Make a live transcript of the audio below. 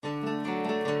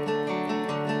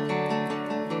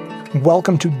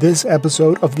Welcome to this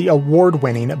episode of the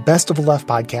award-winning Best of the Left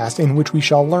podcast, in which we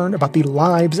shall learn about the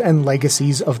lives and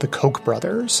legacies of the Koch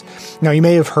brothers. Now, you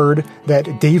may have heard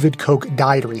that David Koch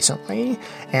died recently,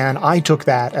 and I took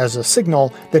that as a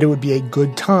signal that it would be a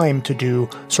good time to do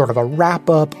sort of a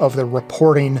wrap-up of the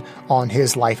reporting on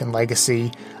his life and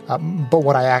legacy. But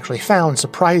what I actually found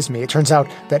surprised me. It turns out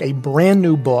that a brand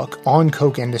new book on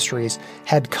Koch Industries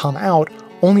had come out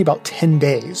only about 10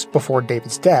 days before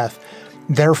David's death.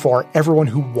 Therefore, everyone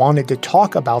who wanted to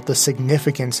talk about the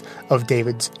significance of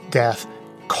David's death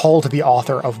called the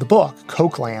author of the book,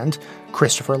 Kochland,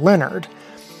 Christopher Leonard.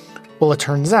 Well, it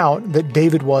turns out that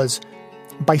David was,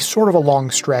 by sort of a long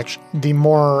stretch, the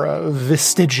more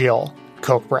vestigial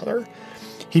Koch brother.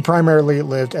 He primarily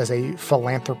lived as a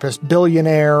philanthropist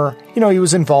billionaire. He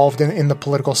was involved in the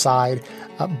political side,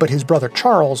 but his brother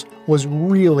Charles was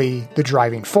really the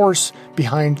driving force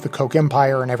behind the Koch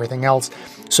empire and everything else.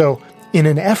 So, in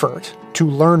an effort to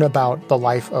learn about the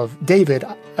life of David,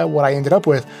 what I ended up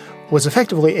with was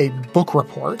effectively a book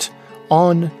report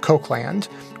on Kochland,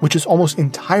 which is almost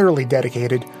entirely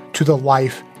dedicated to the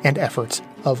life and efforts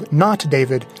of not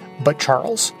David, but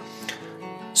Charles.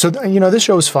 So, this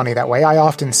show is funny that way. I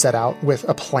often set out with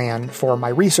a plan for my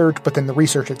research, but then the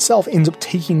research itself ends up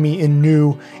taking me in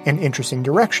new and interesting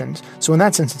directions. So in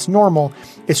that sense, it's normal.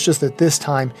 It's just that this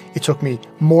time it took me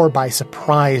more by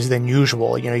surprise than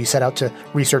usual. You set out to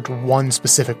research one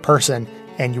specific person,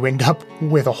 and you end up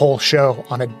with a whole show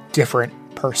on a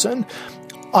different person.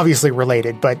 Obviously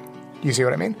related, but you see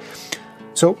what I mean?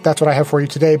 So that's what I have for you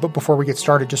today. But before we get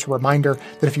started, just a reminder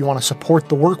that if you want to support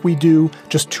the work we do,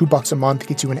 just $2 a month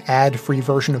gets you an ad-free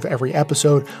version of every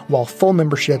episode, while full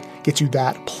membership gets you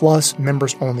that plus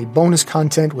members-only bonus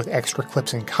content with extra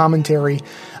clips and commentary.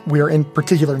 We are in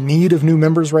particular need of new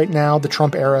members right now. The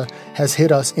Trump era has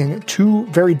hit us in two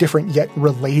very different yet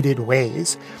related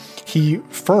ways. He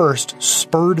first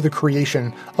spurred the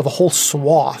creation of a whole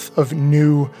swath of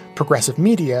new progressive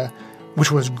media,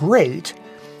 which was great,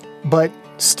 but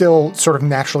still sort of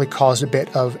naturally caused a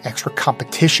bit of extra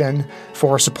competition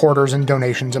for supporters and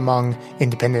donations among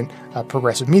independent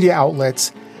progressive media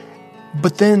outlets.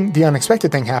 But then the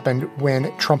unexpected thing happened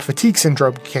when Trump fatigue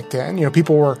syndrome kicked in.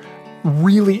 People were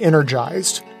really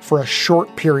energized for a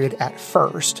short period at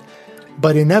first,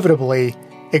 but inevitably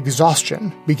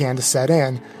exhaustion began to set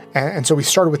in. And so we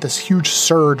started with this huge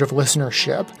surge of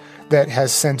listenership that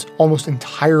has since almost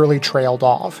entirely trailed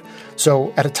off.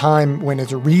 So at a time when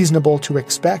it's reasonable to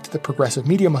expect that progressive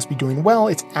media must be doing well,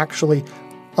 it's actually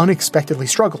unexpectedly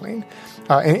struggling.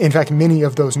 In fact, many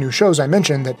of those new shows I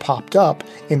mentioned that popped up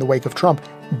in the wake of Trump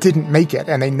didn't make it,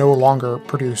 and they no longer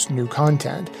produce new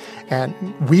content. And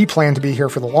we plan to be here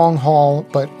for the long haul,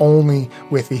 but only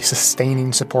with the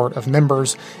sustaining support of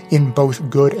members in both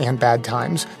good and bad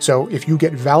times. So if you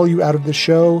get value out of the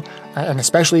show, and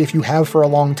especially if you have for a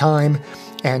long time,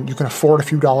 and you can afford a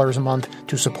few dollars a month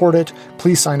to support it,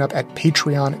 please sign up at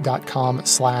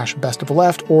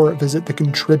patreon.com/bestoftheleft or visit the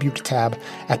contribute tab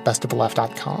at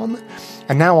bestoftheleft.com.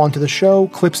 And now on to the show.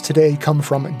 Clips today come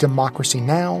from Democracy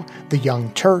Now!, The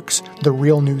Young Turks, The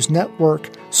Real News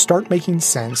Network, Start Making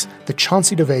Sense, The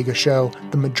Chauncey DeVega Show,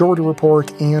 The Majority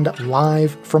Report, and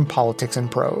Live from Politics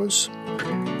and Prose.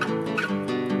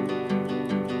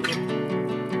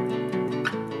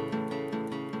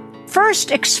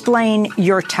 First, explain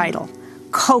your title,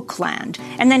 Kochland,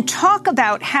 and then talk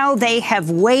about how they have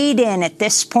weighed in at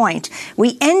this point.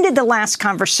 We ended the last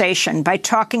conversation by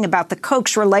talking about the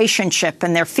Koch's relationship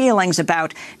and their feelings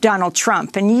about Donald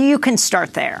Trump, and you can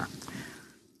start there.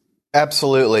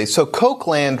 Absolutely. So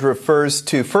Kochland refers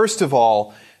to, first of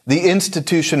all, the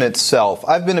institution itself.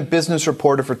 I've been a business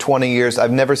reporter for 20 years.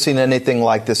 I've never seen anything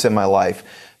like this in my life.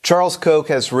 Charles Koch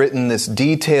has written this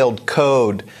detailed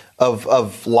code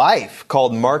of life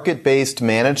called market-based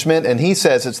management, and he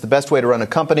says it's the best way to run a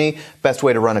company, best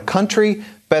way to run a country,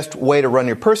 best way to run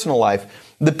your personal life.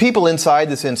 The people inside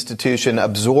this institution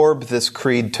absorb this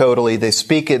creed totally. They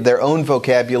speak it, their own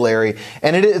vocabulary,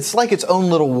 and it's like its own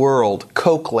little world,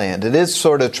 Kochland. It is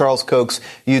sort of Charles Koch's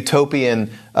utopian,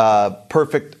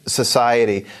 perfect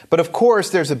society. But of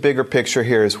course, there's a bigger picture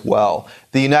here as well.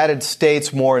 The United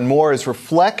States more and more is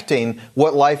reflecting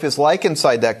what life is like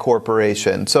inside that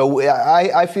corporation. So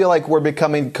I feel like we're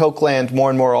becoming Kochland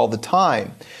more and more all the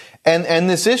time.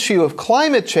 And this issue of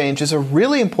climate change is a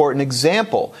really important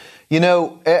example.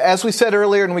 As we said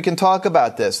earlier, and we can talk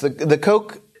about this, the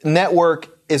Koch network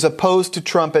is opposed to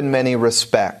Trump in many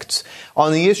respects.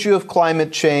 On the issue of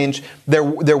climate change,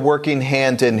 they're working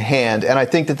hand in hand, and I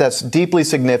think that that's deeply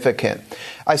significant.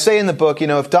 I say in the book,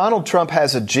 if Donald Trump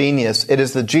has a genius, it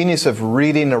is the genius of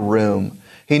reading a room.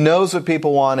 He knows what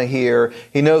people want to hear.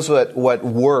 He knows what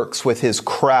works with his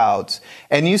crowds.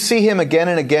 And you see him again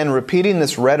and again repeating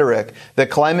this rhetoric that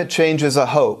climate change is a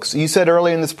hoax. You said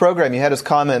earlier in this program, you had his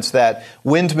comments that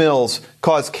windmills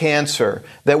cause cancer,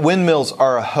 that windmills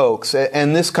are a hoax,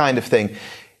 and this kind of thing.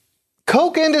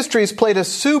 Koch Industries played a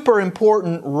super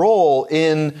important role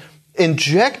in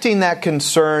injecting that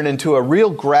concern into a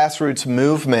real grassroots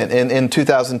movement in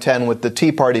 2010 with the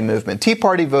Tea Party movement. Tea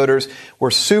Party voters were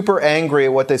super angry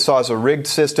at what they saw as a rigged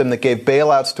system that gave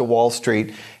bailouts to Wall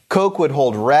Street. Koch would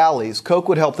hold rallies. Koch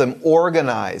would help them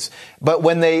organize. But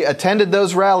when they attended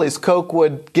those rallies, Koch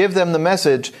would give them the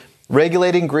message,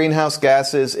 regulating greenhouse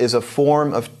gases is a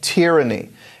form of tyranny.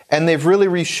 And they've really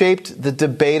reshaped the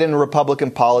debate in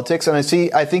Republican politics. And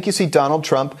I think you see Donald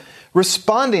Trump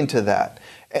responding to that.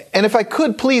 And if I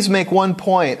could please make one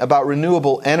point about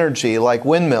renewable energy like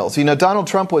windmills. You know, Donald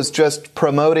Trump was just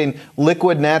promoting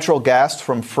liquid natural gas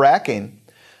from fracking.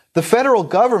 The federal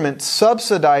government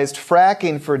subsidized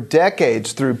fracking for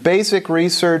decades through basic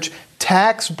research,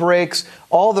 tax breaks,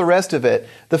 all the rest of it.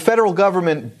 The federal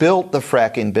government built the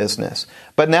fracking business.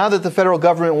 But now that the federal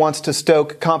government wants to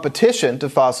stoke competition to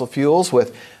fossil fuels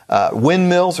with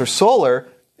windmills or solar,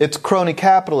 it's crony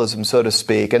capitalism, so to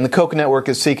speak, and the Koch network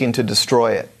is seeking to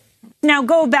destroy it. Now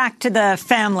go back to the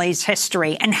family's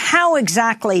history and how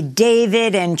exactly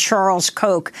David and Charles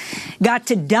Koch got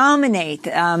to dominate,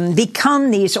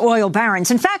 become these oil barons.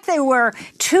 In fact, they were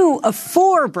 2 of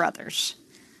 4 brothers.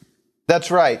 That's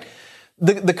right.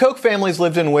 The Koch families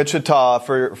lived in Wichita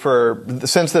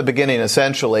since the beginning,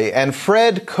 essentially, and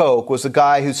Fred Koch was the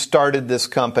guy who started this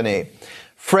company.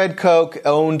 Fred Koch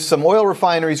owned some oil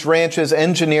refineries, ranches,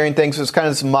 engineering things. It was kind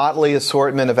of this motley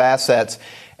assortment of assets.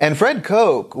 And Fred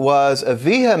Koch was a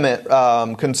vehement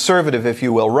conservative, if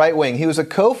you will, right-wing. He was a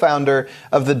co-founder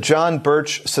of the John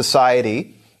Birch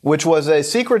Society, which was a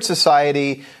secret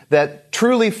society that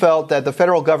truly felt that the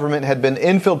federal government had been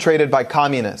infiltrated by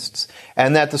communists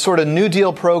and that the sort of New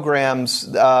Deal programs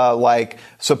like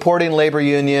supporting labor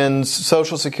unions,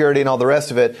 Social Security, and all the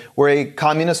rest of it were a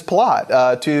communist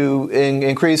plot to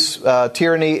increase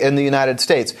tyranny in the United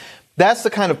States. That's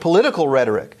the kind of political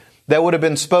rhetoric that would have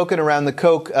been spoken around the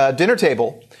Koch dinner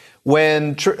table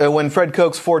when Fred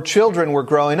Koch's 4 children were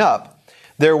growing up.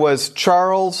 There was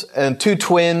Charles and 2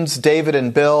 twins, David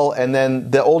and Bill, and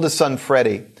then the oldest son,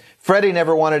 Freddie. Freddie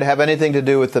never wanted to have anything to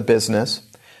do with the business.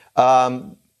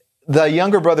 The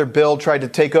younger brother, Bill, tried to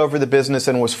take over the business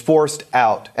and was forced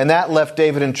out. And that left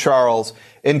David and Charles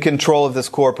in control of this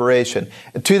corporation.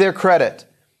 And to their credit,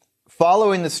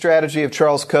 following the strategy of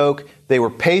Charles Koch, they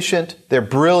were patient, they're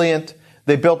brilliant.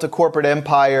 They built a corporate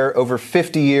empire over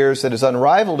 50 years that is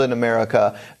unrivaled in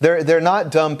America. They're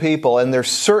not dumb people, and they're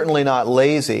certainly not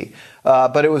lazy.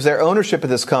 But it was their ownership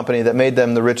of this company that made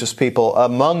them the richest people,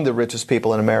 among the richest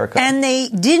people in America. And they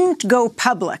didn't go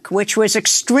public, which was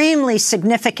extremely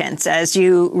significant, as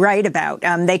you write about.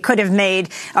 They could have made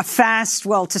a fast,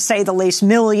 well, to say the least,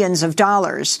 millions of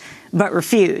dollars, but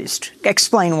refused.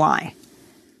 Explain why.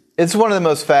 It's one of the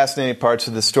most fascinating parts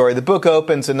of the story. The book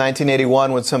opens in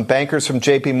 1981 when some bankers from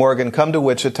J.P. Morgan come to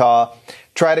Wichita,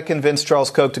 try to convince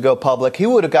Charles Koch to go public. He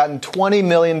would have gotten $20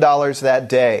 million that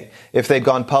day if they'd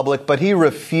gone public, but he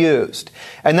refused.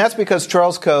 And that's because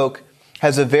Charles Koch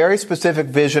has a very specific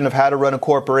vision of how to run a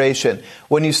corporation.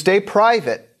 When you stay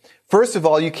private, first of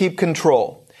all, you keep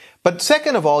control. But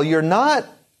second of all, you're not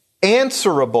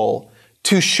answerable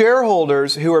to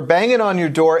shareholders who are banging on your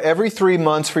door every 3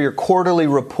 months for your quarterly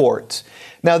reports.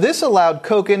 Now, this allowed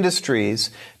Koch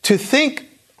Industries to think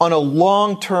on a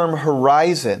long-term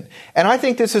horizon. And I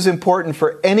think this is important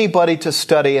for anybody to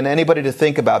study and anybody to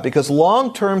think about, because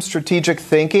long-term strategic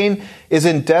thinking is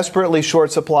in desperately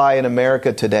short supply in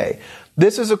America today.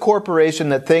 This is a corporation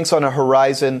that thinks on a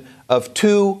horizon of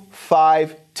 2,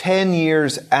 5, 10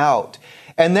 years out.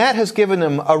 And that has given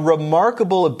them a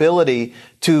remarkable ability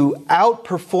to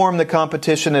outperform the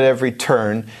competition at every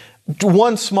turn.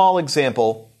 One small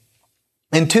example.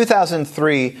 In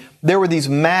 2003, there were these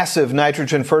massive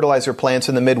nitrogen fertilizer plants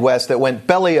in the Midwest that went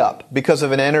belly up because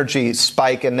of an energy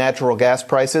spike in natural gas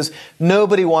prices.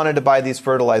 Nobody wanted to buy these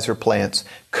fertilizer plants.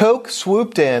 Koch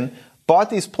swooped in,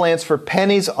 bought these plants for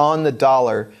pennies on the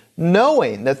dollar,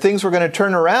 knowing that things were going to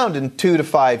turn around in 2 to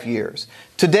 5 years.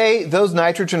 Today, those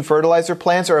nitrogen fertilizer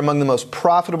plants are among the most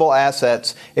profitable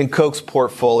assets in Koch's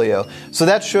portfolio. So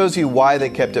that shows you why they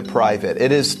kept it private.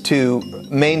 It is to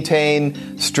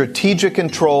maintain strategic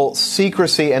control,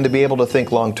 secrecy, and to be able to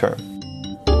think long term.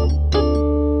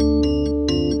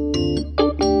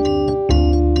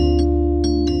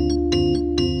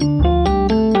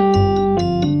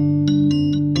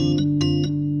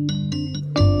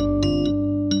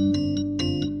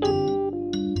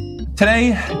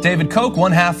 Today, David Koch,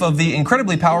 one half of the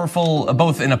incredibly powerful,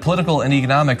 both in a political and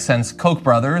economic sense, Koch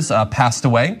brothers, passed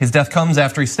away. His death comes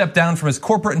after he stepped down from his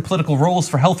corporate and political roles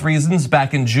for health reasons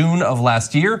back in June of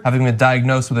last year, having been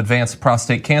diagnosed with advanced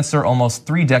prostate cancer almost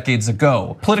 3 decades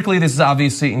ago. Politically, this is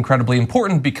obviously incredibly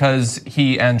important because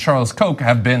he and Charles Koch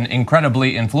have been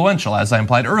incredibly influential, as I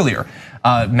implied earlier.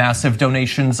 Massive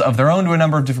donations of their own to a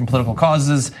number of different political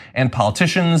causes and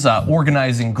politicians,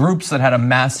 organizing groups that had a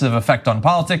massive effect on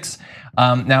politics.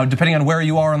 Now, depending on where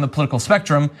you are on the political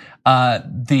spectrum,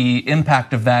 the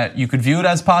impact of that, you could view it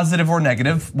as positive or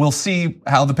negative. We'll see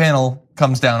how the panel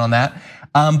comes down on that.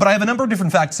 But I have a number of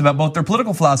different facts about both their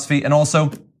political philosophy and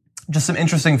also just some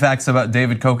interesting facts about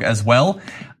David Koch as well.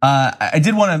 I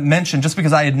did want to mention, just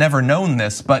because I had never known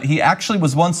this, but he actually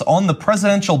was once on the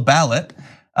presidential ballot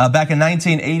back in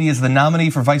 1980 as the nominee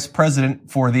for vice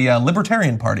president for the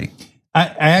Libertarian Party.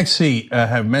 I actually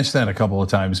have mentioned that a couple of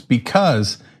times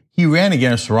because he ran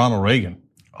against Ronald Reagan.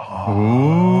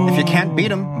 Oh. If you can't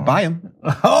beat him, buy him.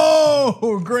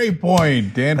 Oh, great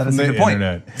point, Dan. That is a good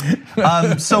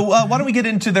point. So why don't we get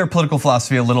into their political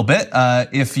philosophy a little bit?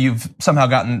 If you've somehow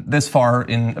gotten this far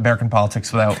in American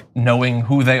politics without knowing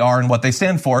who they are and what they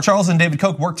stand for. Charles and David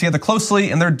Koch worked together closely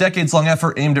in their decades-long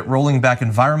effort aimed at rolling back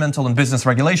environmental and business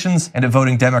regulations and at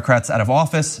voting Democrats out of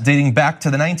office. Dating back to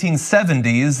the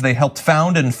 1970s, they helped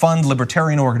found and fund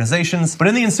libertarian organizations. But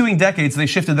in the ensuing decades, they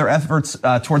shifted their efforts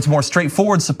towards more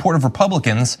straightforward support of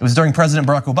Republicans. It was during President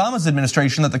Barack Obama's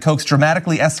administration that the Kochs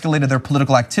dramatically escalated their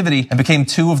political activity and became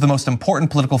two of the most important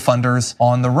political funders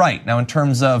on the right. Now, in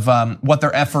terms of what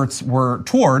their efforts were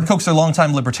toward, Kochs are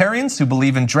longtime libertarians who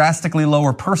believe in drastically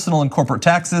lower personal and corporate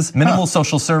taxes, minimal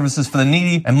social services for the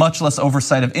needy, and much less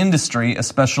oversight of industry,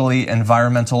 especially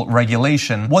environmental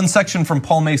regulation. One section from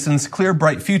Paul Mason's Clear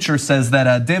Bright Future says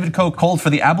that David Koch called for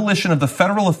the abolition of the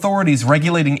federal authorities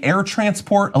regulating air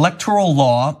transport, electoral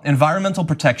law, environmental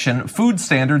protection, food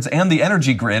standards, and the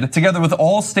energy grid, together with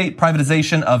all state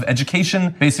privatization of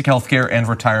education, basic health care, and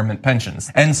retirement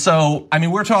pensions. And so, I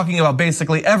mean, we're talking about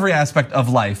basically every aspect of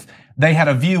life. They had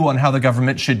a view on how the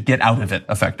government should get out of it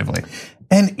effectively.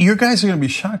 And you guys are going to be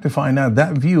shocked to find out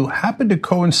that view happened to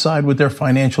coincide with their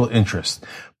financial interest.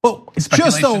 Well, it's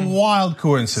just a wild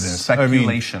coincidence.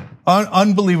 Speculation. I mean,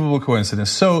 unbelievable coincidence.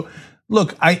 So,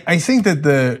 look, I think that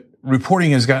the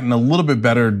reporting has gotten a little bit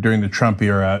better during the Trump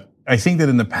era. I think that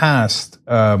in the past,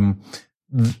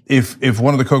 if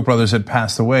one of the Koch brothers had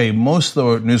passed away, most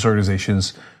of the news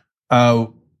organizations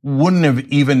wouldn't have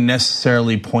even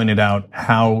necessarily pointed out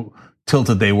how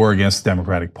tilted they were against the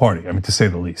Democratic Party. I mean, to say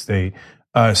the least, they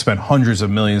spent hundreds of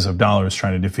millions of dollars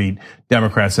trying to defeat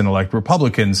Democrats and elect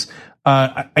Republicans.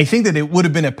 I think that it would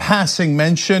have been a passing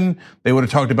mention. They would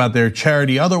have talked about their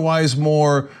charity otherwise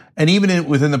more, and even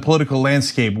within the political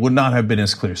landscape would not have been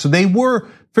as clear. So they were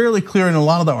fairly clear in a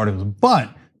lot of the articles, but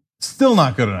still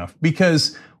not good enough,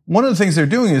 because one of the things they're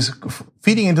doing is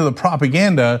feeding into the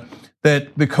propaganda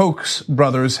that the Koch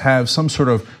brothers have some sort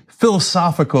of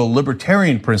philosophical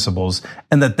libertarian principles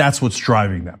and that that's what's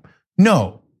driving them.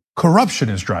 No, corruption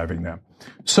is driving them.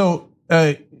 So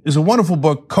there's a wonderful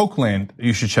book, Kochland,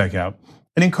 you should check out.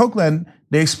 And in Kochland,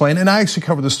 they explain, and I actually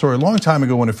covered the story a long time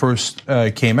ago when it first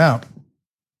came out.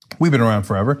 We've been around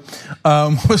forever.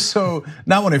 So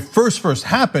not when it first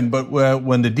happened, but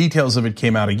when the details of it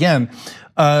came out again.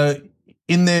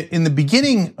 In the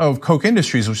beginning of Koch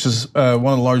Industries, which is one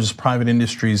of the largest private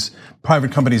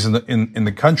companies in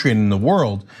the country and in the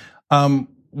world,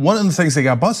 one of the things they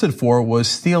got busted for was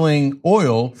stealing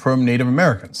oil from Native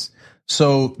Americans.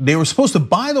 So they were supposed to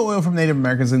buy the oil from Native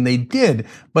Americans, and they did,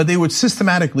 but they would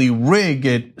systematically rig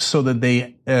it so that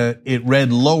it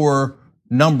read lower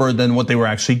number than what they were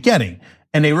actually getting.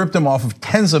 And they ripped them off of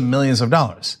tens of millions of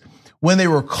dollars. When they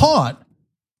were caught,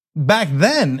 back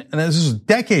then, and this was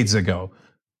decades ago,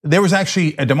 there was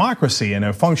actually a democracy and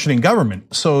a functioning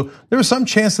government. So there was some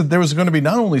chance that there was going to be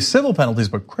not only civil penalties,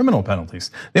 but criminal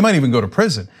penalties. They might even go to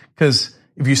prison, because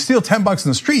if you steal $10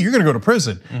 in the street, you're going to go to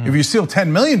prison. Mm-hmm. If you steal $10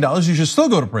 million, you should still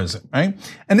go to prison, right?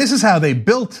 And this is how they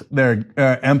built their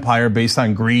empire, based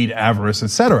on greed, avarice,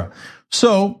 etc.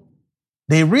 So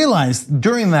they realized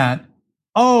during that,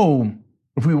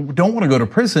 if we don't want to go to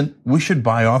prison, we should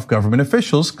buy off government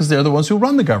officials, because they're the ones who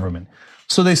run the government.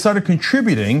 So they started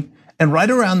contributing, and right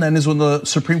around then is when the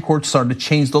Supreme Court started to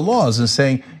change the laws and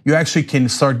saying you actually can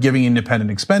start giving independent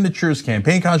expenditures,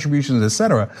 campaign contributions,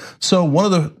 etc. So one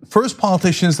of the first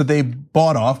politicians that they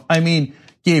bought off,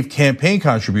 gave campaign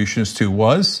contributions to,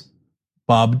 was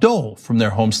Bob Dole from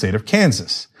their home state of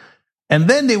Kansas. And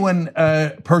then they went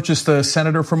purchased a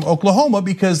senator from Oklahoma,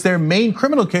 because their main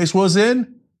criminal case was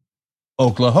in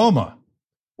Oklahoma.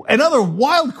 Another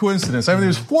wild coincidence. I mean,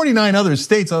 there's 49 other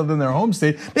states other than their home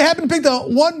state. They happen to pick the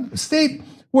one state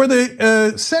where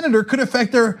the senator could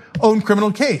affect their own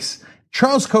criminal case.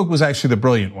 Charles Koch was actually the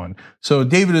brilliant one. So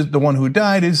David is the one who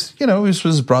died. This was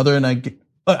his brother, and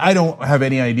I don't have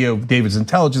any idea of David's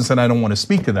intelligence, and I don't want to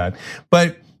speak to that.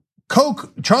 But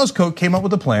Charles Koch came up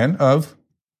with a plan of,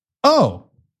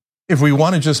 if we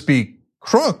want to just be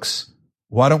crooks,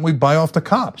 why don't we buy off the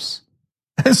cops?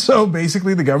 And so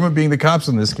basically, the government being the cops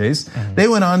in this case, they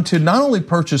went on to not only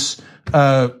purchase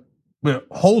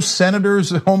whole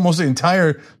senators, almost the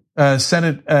entire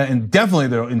Senate, and definitely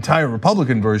the entire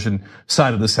Republican version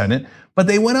side of the Senate, but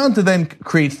they went on to then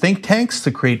create think tanks,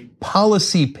 to create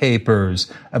policy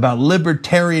papers about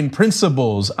libertarian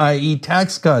principles, i.e.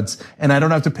 tax cuts, and I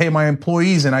don't have to pay my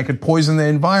employees and I could poison the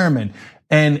environment,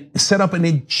 and set up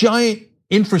a giant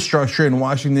infrastructure in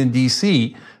Washington,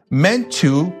 D.C. meant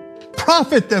to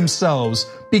profit themselves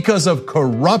because of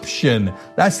corruption.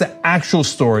 That's the actual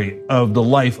story of the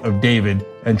life of David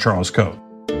and Charles Koch.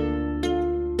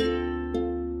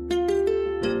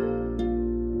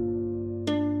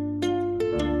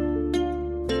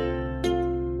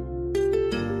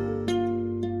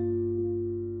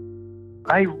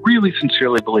 I really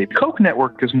sincerely believe Koch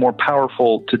network is more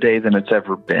powerful today than it's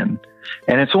ever been.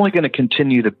 And it's only going to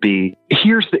continue to be.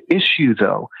 Here's the issue,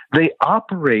 though. They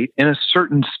operate in a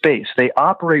certain space. They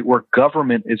operate where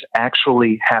government is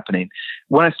actually happening.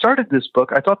 When I started this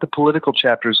book, I thought the political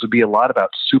chapters would be a lot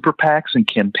about super PACs and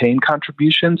campaign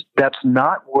contributions. That's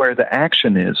not where the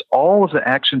action is. All of the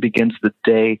action begins the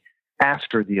day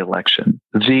after the election.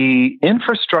 The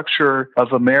infrastructure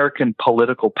of American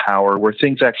political power, where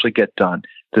things actually get done,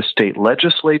 the state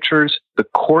legislatures, the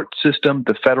court system,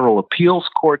 the federal appeals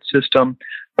court system,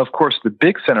 of course, the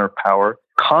big center of power,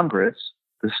 Congress,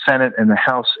 the Senate and the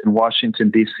House in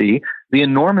Washington, D.C., the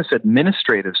enormous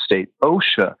administrative state,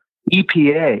 OSHA,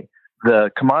 EPA, the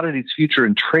Commodities Future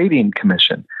and Trading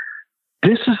Commission.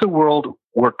 This is the world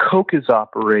where Koch is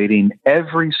operating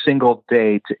every single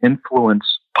day to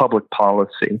influence public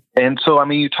policy. And so, I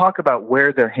mean, you talk about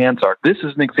where their hands are. This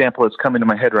is an example that's coming to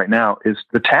my head right now, is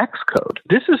the tax code.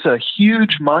 This is a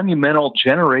huge, monumental,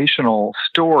 generational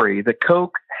story that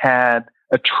Koch had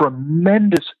a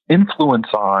tremendous influence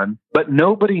on, but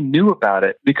nobody knew about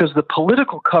it because the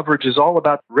political coverage is all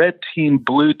about red team,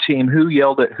 blue team, who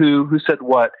yelled at who said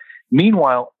what.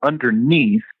 Meanwhile,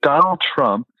 underneath, Donald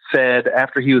Trump said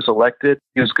after he was elected,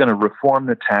 he was going to reform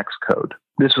the tax code.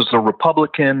 This was a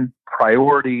Republican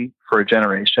priority for a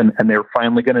generation, and they were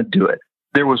finally going to do it.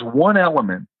 There was one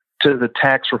element to the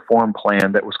tax reform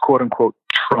plan that was quote unquote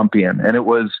Trumpian, and it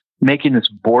was making this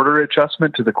border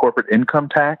adjustment to the corporate income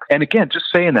tax. And again,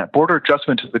 just saying that, border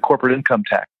adjustment to the corporate income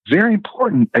tax. Very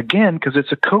important, again, because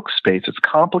it's a Koch space. It's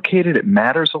complicated. It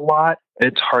matters a lot.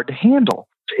 It's hard to handle.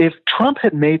 If Trump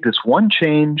had made this one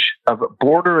change of a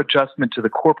border adjustment to the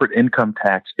corporate income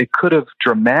tax, it could have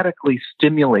dramatically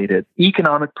stimulated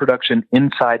economic production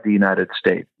inside the United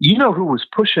States. You know who was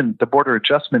pushing the border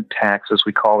adjustment tax, as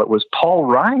we call it, was Paul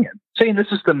Ryan, saying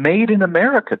this is the Made in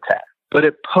America tax. But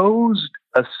it posed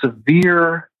a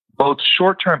severe, both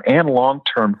short-term and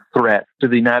long-term threat to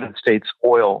the United States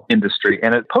oil industry.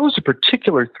 And it posed a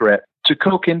particular threat to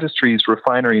Koch Industries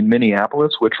refinery in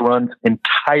Minneapolis, which runs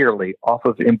entirely off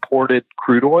of imported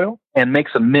crude oil and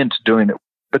makes a mint doing it.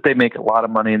 But they make a lot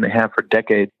of money, and they have for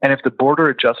decades. And if the border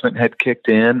adjustment had kicked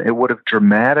in, it would have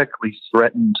dramatically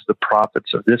threatened the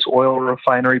profits of this oil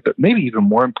refinery. But maybe even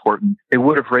more important, it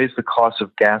would have raised the cost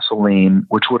of gasoline,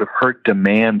 which would have hurt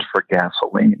demand for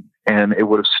gasoline. And it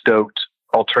would have stoked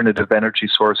alternative energy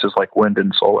sources like wind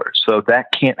and solar. So that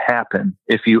can't happen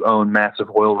if you own massive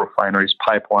oil refineries,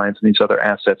 pipelines, and these other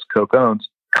assets Koch owns.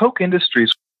 Koch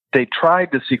Industries, they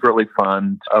tried to secretly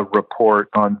fund a report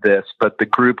on this, but the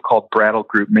group called Brattle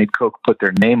Group made Koch put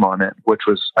their name on it, which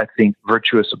was, I think,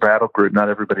 virtuous of Brattle Group. Not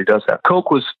everybody does that.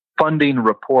 Koch was funding a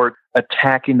report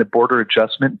attacking the border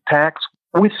adjustment tax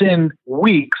within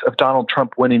weeks of Donald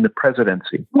Trump winning the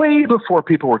presidency, way before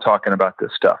people were talking about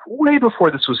this stuff, way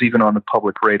before this was even on the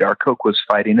public radar. Koch was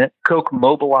fighting it. Koch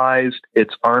mobilized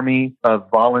its army of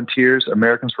volunteers,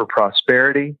 Americans for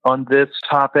Prosperity, on this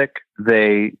topic.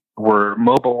 They were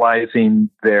mobilizing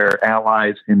their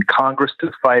allies in Congress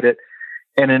to fight it.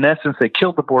 And in essence, they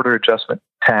killed the border adjustment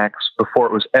tax before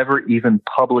it was ever even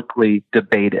publicly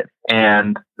debated.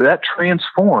 And that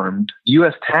transformed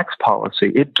U.S. tax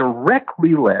policy. It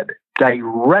directly led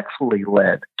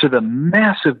to the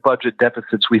massive budget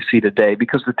deficits we see today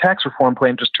because the tax reform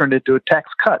plan just turned into a tax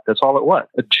cut. That's all it was,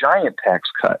 a giant tax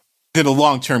cut. The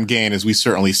long-term gain, as we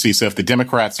certainly see. So if the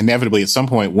Democrats inevitably at some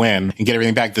point win and get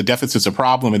everything back, the deficit's a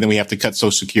problem, and then we have to cut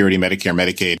Social Security, Medicare,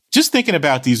 Medicaid. Just thinking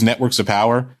about these networks of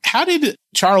power, how did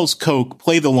Charles Koch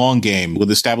play the long game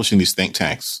with establishing these think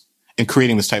tanks and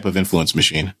creating this type of influence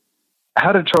machine?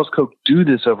 How did Charles Koch do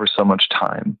this over so much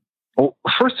time? Well,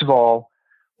 first of all,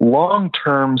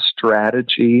 long-term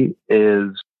strategy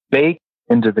is baked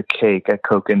into the cake at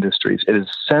Koch Industries. It is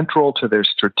central to their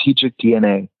strategic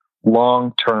DNA.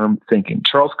 Long-term thinking.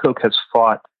 Charles Koch has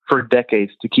fought for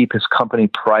decades to keep his company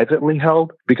privately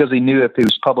held because he knew if he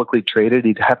was publicly traded,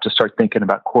 he'd have to start thinking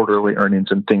about quarterly earnings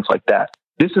and things like that.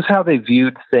 This is how they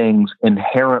viewed things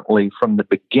inherently from the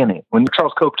beginning. When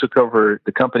Charles Koch took over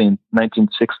the company in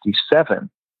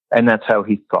 1967, and that's how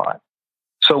he thought.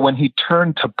 So when he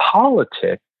turned to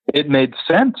politics, it made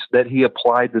sense that he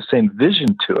applied the same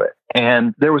vision to it.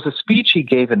 And there was a speech he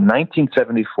gave in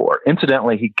 1974.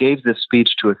 Incidentally, he gave this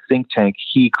speech to a think tank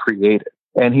he created.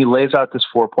 And he lays out this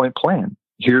 4-point plan.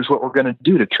 Here's what we're going to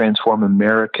do to transform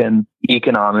American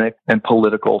economic and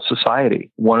political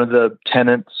society. One of the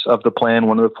tenets of the plan,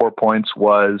 one of the 4 points,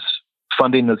 was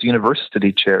funding those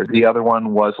university chairs. The other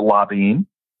one was lobbying.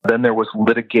 Then there was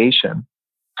litigation.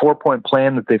 4-point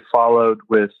plan that they followed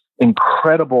with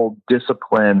incredible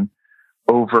discipline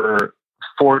over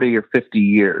 40 or 50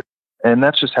 years. And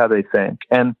that's just how they think.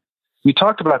 And you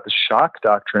talked about the shock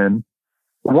doctrine.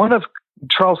 One of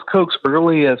Charles Koch's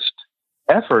earliest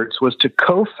efforts was to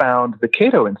co-found the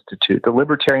Cato Institute, the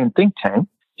libertarian think tank.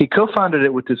 He co-founded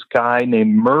it with this guy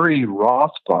named Murray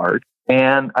Rothbard.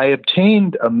 And I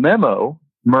obtained a memo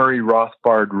Murray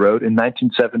Rothbard wrote in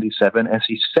 1977 as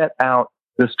he set out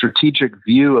the strategic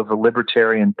view of a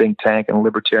libertarian think tank and a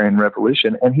libertarian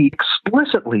revolution. And he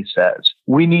explicitly says,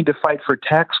 we need to fight for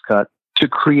tax cuts to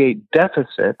create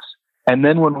deficits. And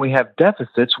then when we have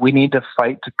deficits, we need to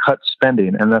fight to cut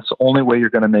spending. And that's the only way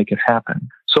you're going to make it happen.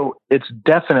 So it's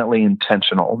definitely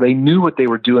intentional. They knew what they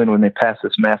were doing when they passed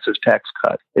this massive tax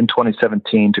cut in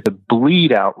 2017 to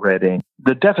bleed out Reading.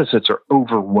 The deficits are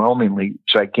overwhelmingly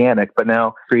gigantic, but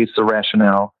now creates the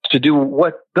rationale to do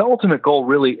what the ultimate goal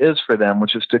really is for them,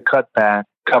 which is to cut back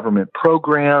government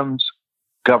programs,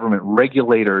 government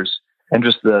regulators, and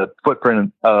just the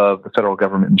footprint of the federal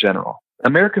government in general.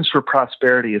 Americans for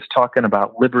Prosperity is talking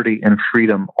about liberty and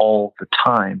freedom all the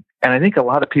time. And I think a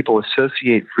lot of people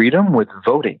associate freedom with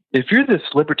voting. If you're this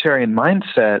libertarian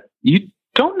mindset, you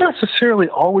don't necessarily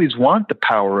always want the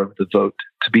power of the vote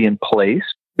to be in place,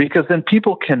 because then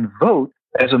people can vote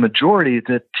as a majority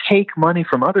to take money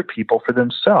from other people for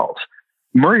themselves.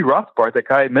 Murray Rothbard, that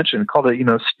guy I mentioned, called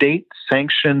it,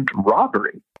 state-sanctioned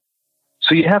robbery.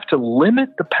 So you have to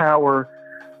limit the power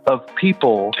of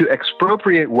people to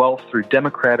expropriate wealth through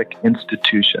democratic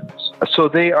institutions. So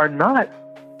they are not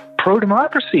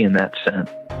pro-democracy in that sense.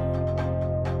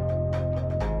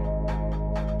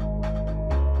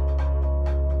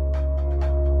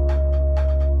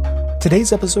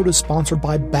 Today's episode is sponsored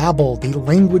by Babbel, the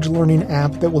language learning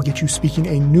app that will get you speaking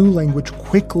a new language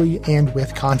quickly and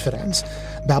with confidence.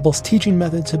 Babbel's teaching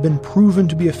methods have been proven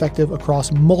to be effective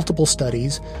across multiple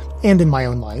studies and in my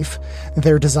own life.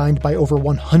 They're designed by over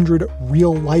 100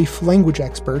 real-life language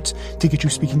experts to get you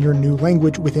speaking your new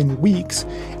language within weeks,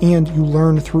 and you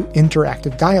learn through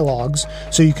interactive dialogues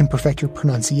so you can perfect your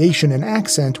pronunciation and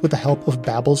accent with the help of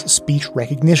Babbel's speech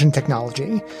recognition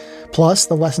technology. Plus,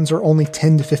 the lessons are only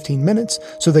 10 to 15 minutes,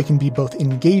 so they can be both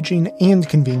engaging and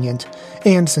convenient.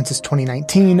 And since it's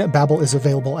 2019, Babbel is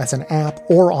available as an app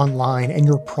or online, and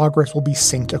your progress will be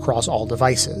synced across all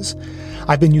devices.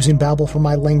 I've been using Babbel for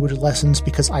my language lessons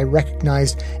because I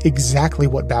recognized exactly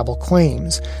what Babbel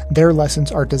claims. Their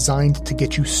lessons are designed to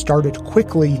get you started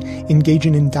quickly,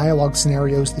 engaging in dialogue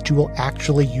scenarios that you will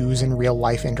actually use in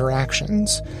real-life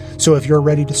interactions. So if you're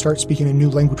ready to start speaking a new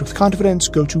language with confidence,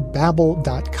 go to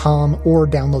Babbel.com or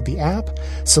download the app,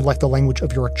 select the language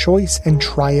of your choice, and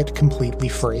try it completely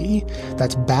free.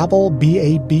 That's Babbel,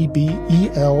 Babbel.com.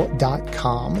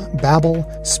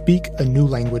 Babbel, speak a new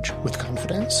language with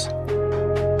confidence.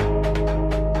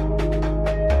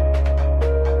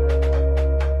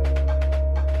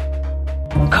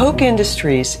 Koch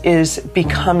Industries is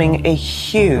becoming a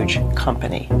huge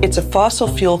company. It's a fossil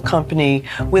fuel company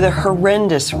with a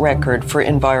horrendous record for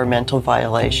environmental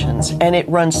violations, and it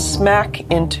runs smack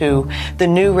into the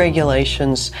new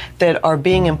regulations that are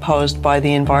being imposed by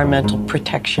the Environmental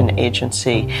Protection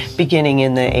Agency beginning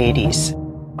in the 80s.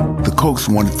 The Kochs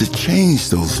wanted to change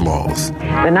those laws.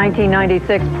 The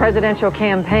 1996 presidential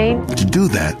campaign. To do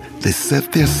that, they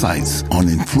set their sights on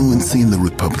influencing the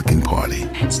Republican Party.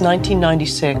 It's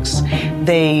 1996.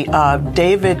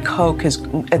 David Koch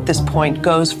at this point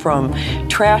goes from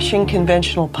trashing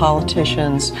conventional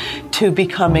politicians to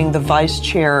becoming the vice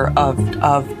chair of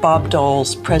Bob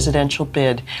Dole's presidential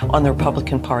bid on the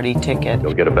Republican Party ticket.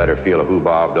 You'll get a better feel of who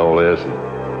Bob Dole is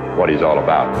and what he's all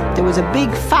about. There was a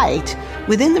big fight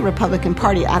within the Republican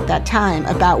Party at that time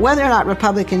about whether or not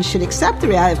Republicans should accept the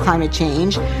reality of climate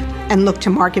change and look to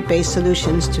market-based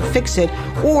solutions to fix it,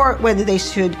 or whether they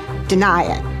should deny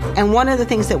it. And one of the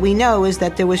things that we know is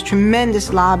that there was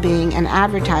tremendous lobbying and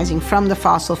advertising from the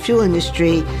fossil fuel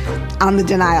industry on the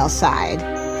denial side.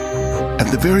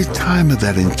 At the very time of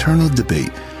that internal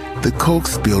debate, the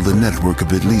Kochs built a network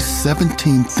of at least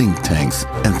 17 think tanks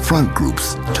and front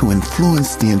groups to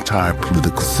influence the entire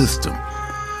political system,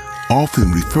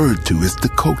 often referred to as the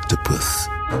Kochtopus.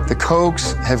 The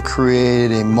Kochs have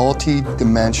created a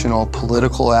multi-dimensional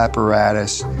political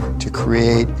apparatus to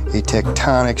create a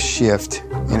tectonic shift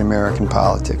in American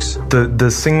politics. The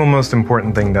single most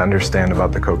important thing to understand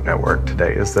about the Koch network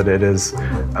today is that it is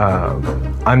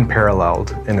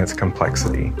unparalleled in its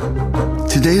complexity.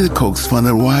 Today, the Kochs fund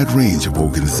a wide range of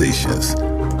organizations,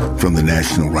 from the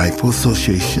National Rifle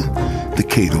Association, the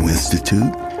Cato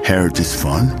Institute, Heritage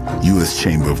Fund, U.S.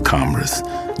 Chamber of Commerce,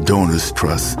 Donors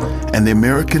Trust, and the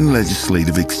American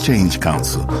Legislative Exchange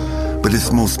Council. But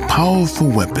its most powerful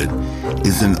weapon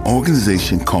is an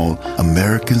organization called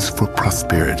Americans for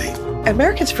Prosperity.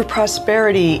 Americans for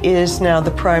Prosperity is now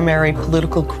the primary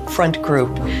political front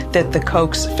group that the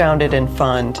Kochs founded and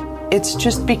fund. It's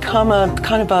just become a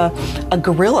kind of a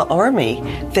guerrilla army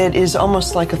that is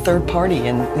almost like a third party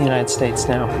in the United States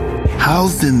now.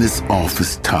 Housed in this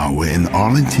office tower in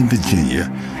Arlington,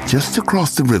 Virginia, just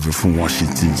across the river from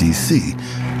Washington, D.C.,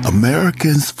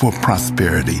 Americans for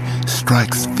Prosperity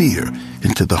strikes fear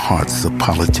into the hearts of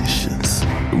politicians.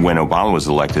 When Obama was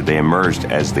elected, they emerged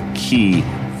as the key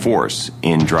force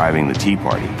in driving the Tea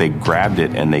Party. They grabbed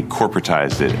it and they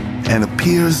corporatized it. And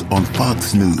appears on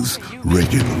Fox News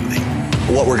regularly.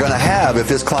 What we're going to have if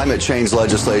this climate change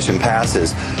legislation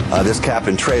passes, this cap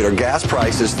and trade, are gas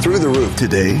prices through the roof.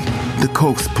 Today, the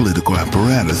Koch's political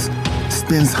apparatus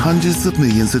spends hundreds of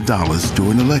millions of dollars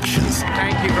during elections.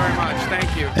 Thank you very much.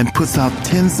 Thank you. And puts out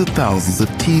tens of thousands of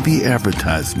TV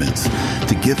advertisements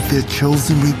to get their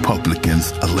chosen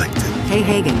Republicans elected. Kay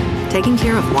Hagan, taking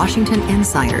care of Washington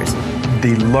insiders.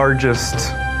 The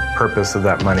largest purpose of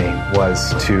that money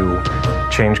was to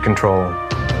change control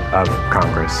of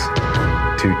Congress,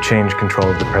 to change control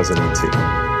of the presidency,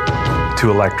 to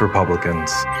elect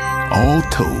Republicans. All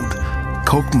told,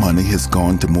 Koch money has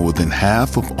gone to more than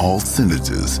half of all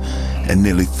senators and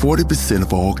nearly 40%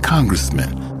 of all congressmen.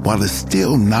 While it's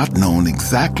still not known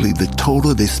exactly the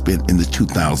total they spent in the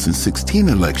 2016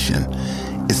 election,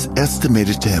 it's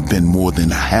estimated to have been more than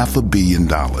 $500 million.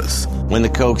 When the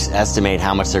Kochs estimate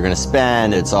how much they're going to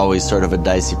spend, it's always sort of a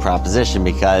dicey proposition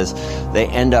because they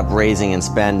end up raising and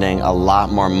spending a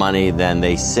lot more money than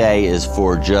they say is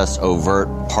for just overt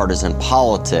partisan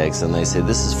politics. And they say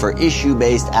this is for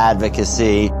issue-based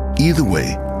advocacy. Either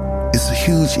way, it's a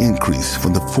huge increase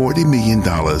from the $40 million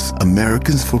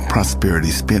Americans for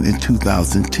Prosperity spent in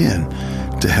 2010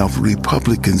 to help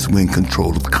Republicans win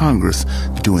control of Congress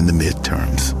during the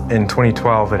midterms. In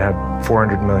 2012, it had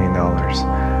 $400 million,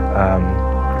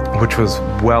 which was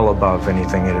well above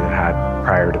anything it had had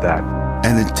prior to that.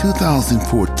 And in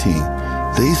 2014,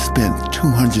 they spent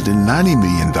 $290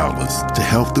 million to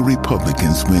help the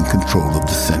Republicans win control of the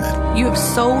Senate. You have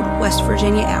sold West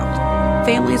Virginia out.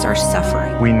 Families are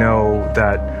suffering. We know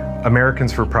that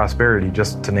Americans for Prosperity,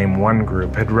 just to name one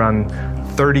group, had run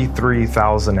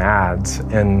 33,000 ads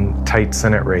in tight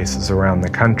Senate races around the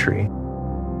country.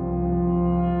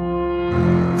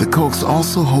 The Kochs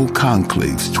also hold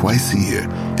conclaves twice a year,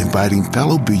 inviting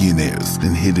fellow billionaires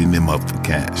and hitting them up for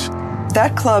cash.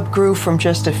 That club grew from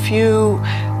just a few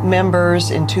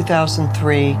members in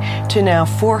 2003 to now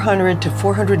 400 to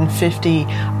 450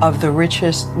 of the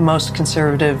richest, most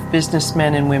conservative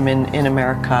businessmen and women in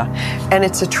America. And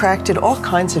it's attracted all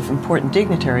kinds of important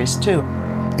dignitaries, too,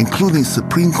 including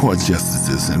Supreme Court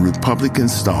justices and Republican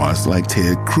stars like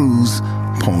Ted Cruz,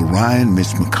 Paul Ryan, Mitch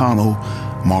McConnell,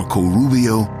 Marco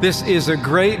Rubio. This is a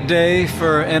great day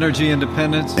for energy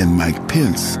independence. And Mike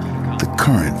Pence, the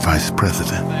current vice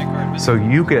president. So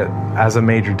you get, as a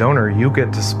major donor, you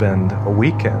get to spend a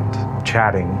weekend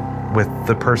chatting with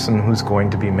the person who's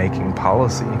going to be making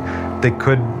policy. They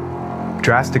could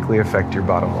drastically affect your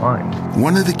bottom line.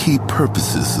 One of the key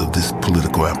purposes of this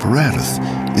political apparatus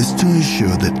is to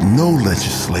ensure that no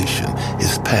legislation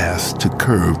is passed to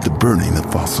curb the burning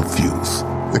of fossil fuels.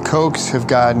 The Kochs have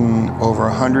gotten over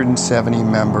 170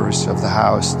 members of the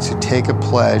House to take a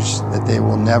pledge that they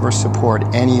will never support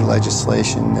any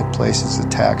legislation that places a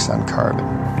tax on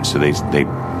carbon. So they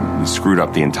screwed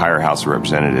up the entire House of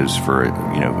Representatives for,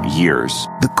 years.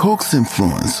 The Kochs'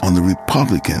 influence on the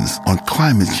Republicans on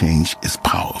climate change is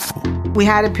powerful. We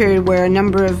had a period where a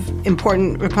number of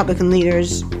important Republican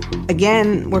leaders,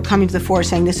 again, were coming to the fore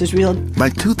saying this is real. By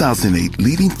 2008,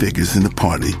 leading figures in the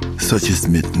party, such as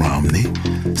Mitt Romney,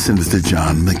 Senator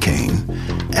John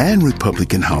McCain, and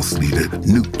Republican House Leader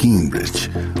Newt Gingrich,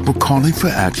 were calling for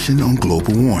action on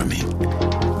global warming.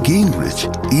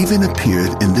 Gingrich even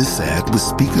appeared in this ad with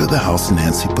Speaker of the House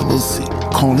Nancy Pelosi,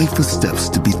 calling for steps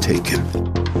to be taken.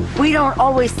 We don't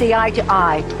always see eye to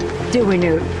eye, do we,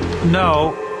 Newt?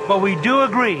 No, but we do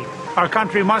agree our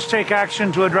country must take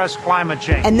action to address climate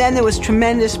change. And then there was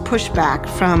tremendous pushback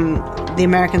from the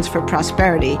Americans for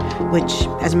Prosperity, which,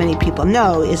 as many people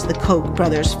know, is the Koch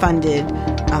brothers funded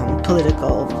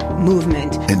political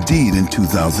movement. Indeed, in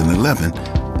 2011,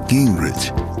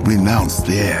 Gingrich renounced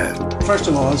the ad. First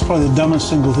of all, it's probably the dumbest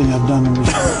single thing I've done in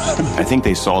recent years. I think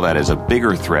they saw that as a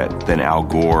bigger threat than Al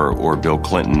Gore or Bill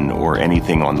Clinton or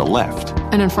anything on the left.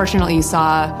 And unfortunately, you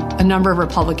saw a number of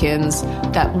Republicans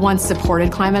that once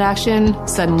supported climate action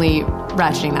suddenly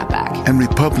ratcheting that back. And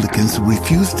Republicans who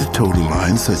refused to toe the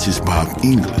line, such as Bob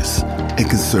Inglis, a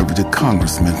conservative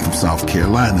congressman from South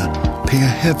Carolina, pay a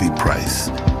heavy price.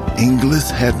 Inglis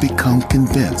had become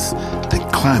convinced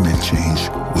that climate change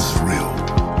was real.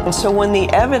 And so when the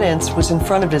evidence was in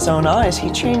front of his own eyes,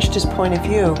 he changed his point of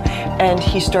view and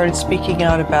he started speaking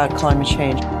out about climate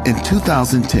change. In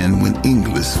 2010, when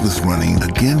Inglis was running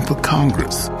again for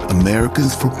Congress,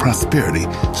 Americans for Prosperity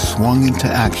swung into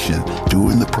action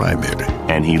during the primary.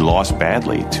 And he lost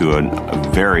badly to a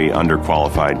very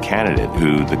underqualified candidate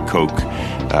who the Koch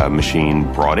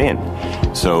machine brought in.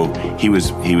 So he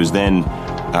was then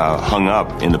hung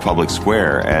up in the public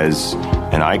square as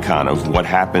an icon of what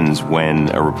happens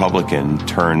when a Republican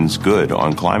turns good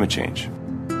on climate change.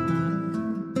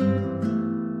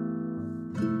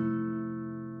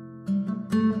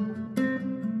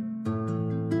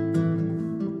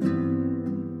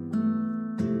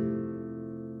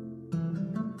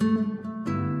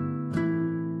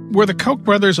 Were the Koch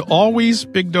brothers always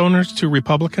big donors to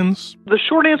Republicans? The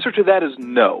short answer to that is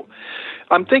no.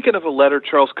 I'm thinking of a letter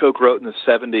Charles Koch wrote in the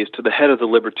 70s to the head of the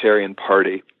Libertarian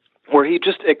Party, where he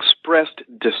just expressed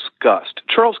disgust.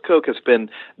 Charles Koch has been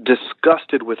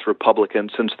disgusted with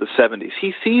Republicans since the 70s.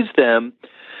 He sees them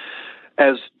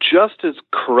as just as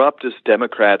corrupt as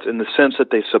Democrats in the sense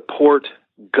that they support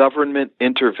government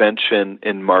intervention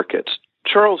in markets.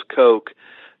 Charles Koch,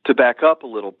 to back up a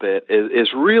little bit, is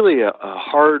really a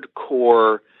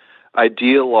hardcore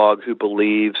ideologue who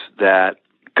believes that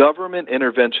government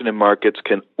intervention in markets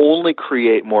can only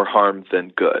create more harm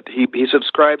than good. He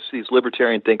subscribes to these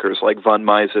libertarian thinkers like von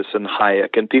Mises and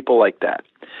Hayek and people like that.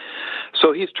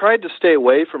 So he's tried to stay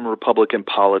away from Republican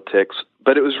politics,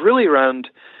 but it was really around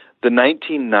the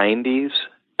 1990s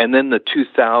and then the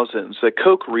 2000s that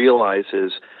Koch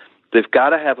realizes they've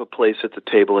got to have a place at the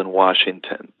table in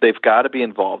Washington. They've got to be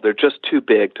involved. They're just too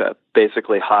big to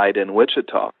basically hide in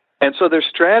Wichita. And so their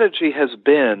strategy has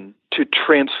been to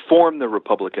transform the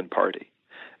Republican Party.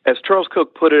 As Charles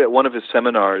Koch put it at one of his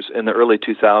seminars in the early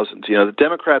 2000s, the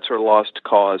Democrats are a lost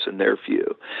cause in their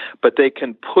view, but they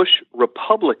can push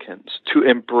Republicans to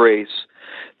embrace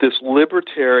this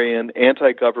libertarian,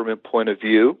 anti-government point of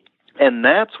view, and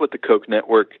that's what the Koch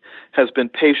network has been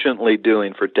patiently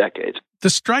doing for decades. The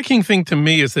striking thing to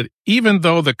me is that even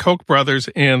though the Koch brothers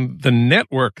and the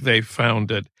network they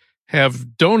founded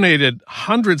have donated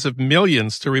hundreds of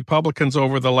millions to Republicans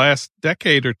over the last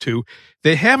decade or two,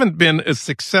 they haven't been as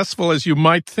successful as you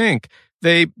might think.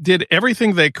 They did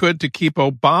everything they could to keep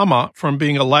Obama from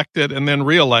being elected and then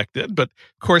reelected, but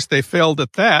of course they failed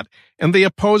at that. And they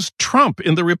opposed Trump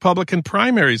in the Republican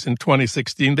primaries in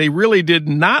 2016. They really did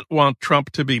not want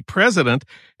Trump to be president,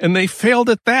 and they failed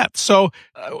at that. So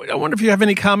I wonder if you have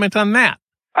any comment on that.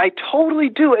 I totally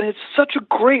do, and it's such a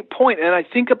great point, and I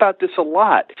think about this a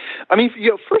lot. I mean,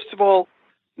 first of all,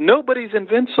 nobody's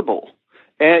invincible.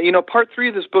 And, part 3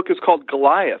 of this book is called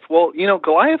Goliath. Well,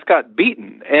 Goliath got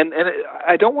beaten, and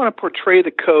I don't want to portray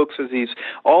the Kochs as these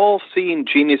all-seeing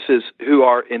geniuses who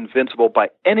are invincible by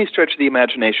any stretch of the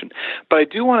imagination. But I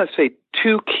do want to say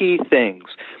two key things.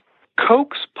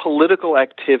 Koch's political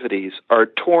activities are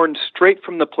torn straight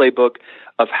from the playbook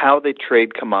of how they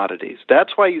trade commodities.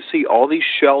 That's why you see all these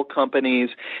shell companies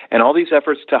and all these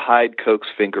efforts to hide Koch's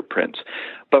fingerprints.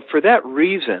 But for that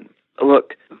reason,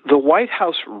 look, the White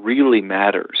House really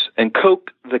matters, and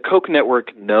the Koch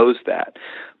network knows that.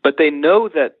 But they know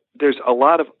that there's a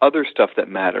lot of other stuff that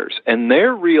matters, and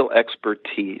their real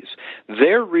expertise,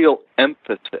 their real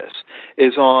emphasis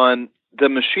is on the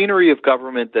machinery of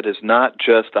government that is not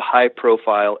just the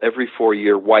high-profile, every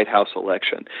 4-year White House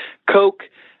election. Koch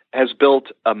has built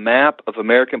a map of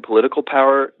American political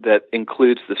power that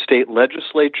includes the state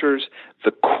legislatures,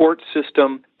 the court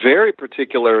system, very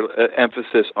particular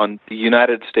emphasis on the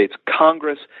United States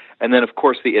Congress, and then, of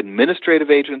course, the administrative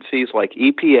agencies like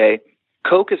EPA.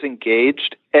 Koch is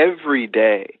engaged every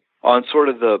day on sort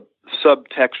of the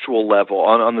subtextual level,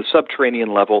 on the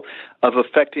subterranean level of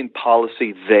affecting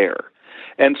policy there.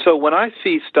 And so when I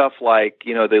see stuff like,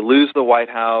 they lose the White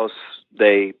House,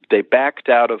 they backed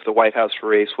out of the White House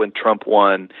race when Trump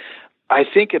won, I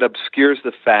think it obscures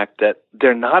the fact that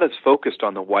they're not as focused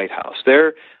on the White House.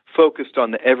 They're focused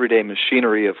on the everyday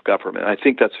machinery of government. I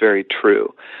think that's very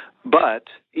true. But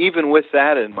even with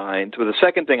that in mind, the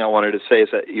second thing I wanted to say is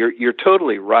that you're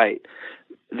totally right.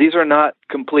 These are not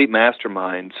complete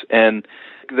masterminds, and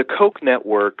the Koch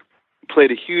network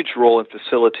played a huge role in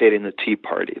facilitating the Tea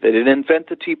Party. They didn't invent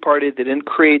the Tea Party, they didn't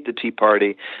create the Tea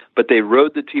Party, but they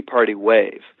rode the Tea Party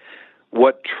wave.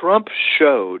 What Trump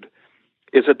showed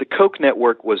is that the Koch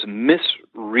network was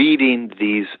misreading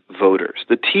these voters.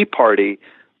 The Tea Party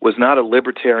was not a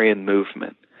libertarian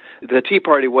movement. The Tea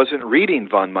Party wasn't reading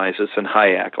von Mises and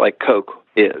Hayek like Koch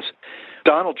is.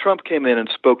 Donald Trump came in and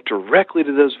spoke directly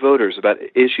to those voters about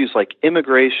issues like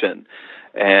immigration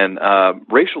and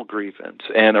racial grievance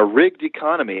and a rigged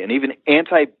economy and even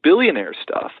anti-billionaire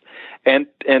stuff. And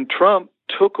Trump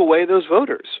took away those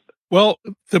voters. Well,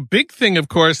 the big thing, of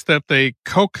course, that the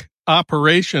Koch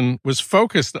operation was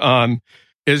focused on,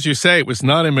 as you say, it was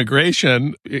not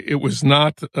immigration. It was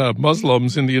not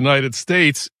Muslims in the United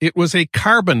States. It was a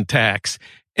carbon tax.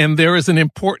 And there is an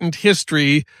important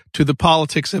history to the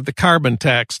politics of the carbon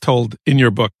tax told in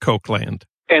your book, Kochland.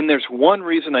 And there's one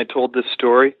reason I told this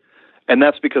story, and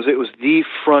that's because it was the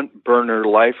front burner,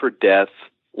 life or death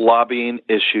lobbying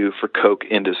issue for Koch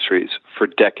Industries for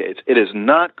decades. It is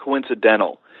not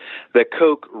coincidental that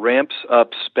Koch ramps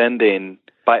up spending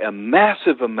by a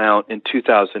massive amount in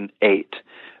 2008,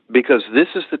 because this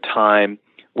is the time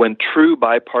when true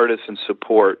bipartisan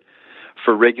support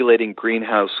for regulating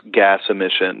greenhouse gas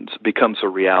emissions becomes a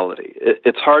reality.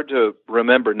 It's hard to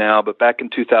remember now, but back in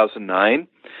 2009,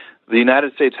 the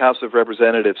United States House of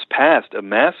Representatives passed a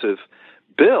massive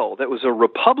bill that was a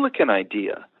Republican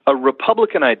idea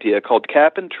called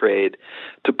cap and trade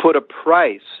to put a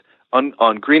price on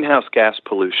greenhouse gas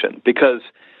pollution, because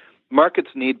markets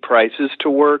need prices to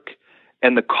work,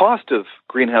 and the cost of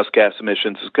greenhouse gas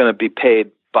emissions is going to be paid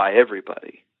by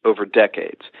everybody over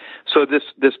decades. So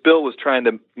this bill was trying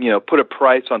to, put a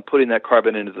price on putting that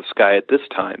carbon into the sky at this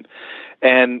time.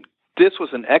 And this was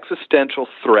an existential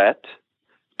threat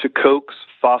to Koch's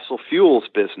fossil fuels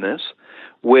business,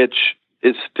 which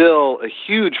is still a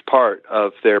huge part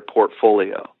of their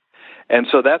portfolio. And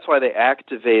so that's why they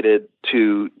activated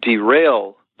to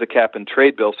derail the cap and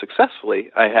trade bill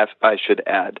successfully, I should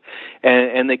add.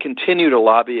 And they continue to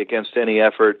lobby against any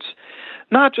efforts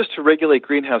not just to regulate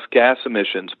greenhouse gas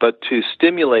emissions, but to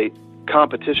stimulate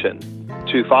competition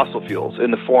to fossil fuels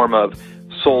in the form of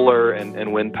solar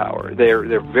and wind power.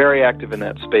 They're very active in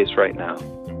that space right now.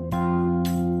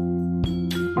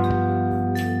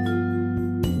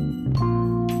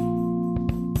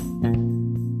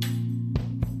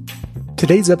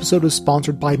 Today's episode is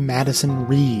sponsored by Madison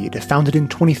Reed. Founded in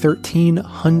 2013,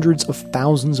 hundreds of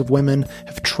thousands of women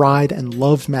have tried and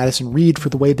loved Madison Reed for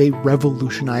the way they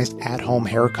revolutionized at-home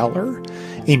hair color.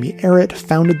 Amy Errett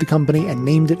founded the company and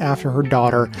named it after her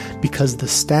daughter because the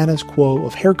status quo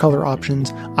of hair color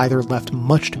options either left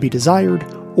much to be desired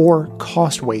or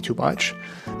cost way too much.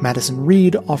 Madison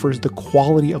Reed offers the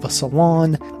quality of a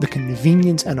salon, the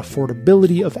convenience and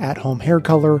affordability of at-home hair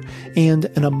color, and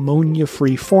an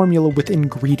ammonia-free formula with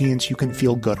ingredients you can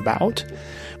feel good about.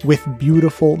 With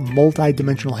beautiful,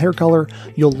 multi-dimensional hair color,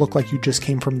 you'll look like you just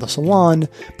came from the salon,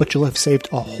 but you'll have saved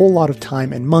a whole lot of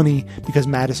time and money because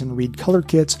Madison Reed color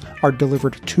kits are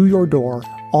delivered to your door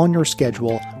on your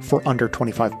schedule for under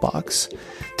 $25.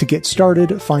 To get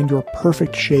started, find your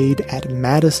perfect shade at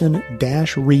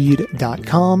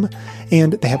madison-reed.com,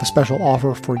 and they have a special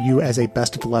offer for you as a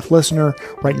Best of the Left listener.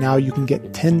 Right now, you can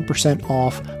get 10%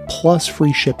 off plus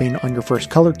free shipping on your first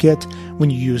color kit when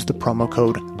you use the promo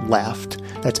code LEFT.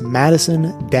 That's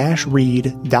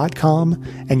madison-reed.com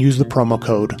and use the promo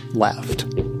code LEFT.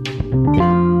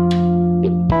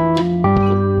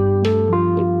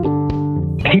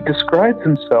 He describes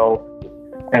himself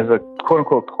as a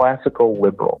quote-unquote classical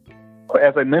liberal.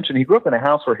 As I mentioned, he grew up in a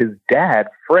house where his dad,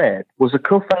 Fred, was a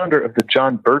co-founder of the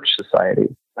John Birch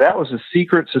Society. That was a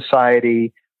secret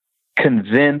society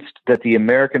convinced that the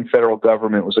American federal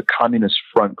government was a communist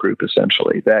front group,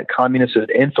 essentially, that communists had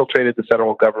infiltrated the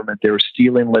federal government. They were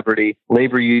stealing liberty.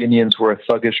 Labor unions were a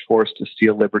thuggish force to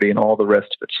steal liberty and all the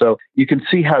rest of it. So you can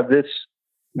see how this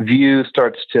view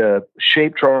starts to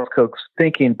shape Charles Koch's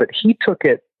thinking, but he took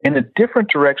it in a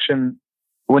different direction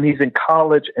when he's in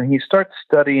college and he starts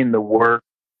studying the work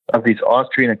of these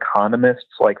Austrian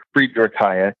economists like Friedrich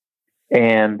Hayek,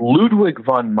 and Ludwig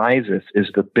von Mises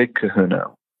is the big kahuna.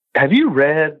 Have you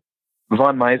read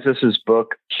von Mises's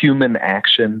book, Human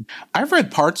Action? I've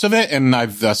read parts of it, and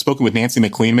I've spoken with Nancy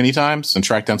McLean many times and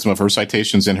tracked down some of her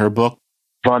citations in her book.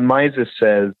 Von Mises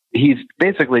says he's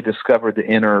basically discovered the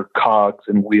inner cogs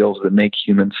and wheels that make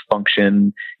humans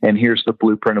function, and here's the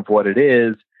blueprint of what it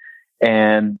is,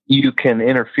 and you can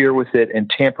interfere with it and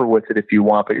tamper with it if you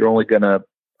want, but you're only going to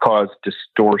cause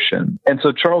distortion. And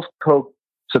so Charles Koch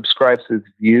subscribes to this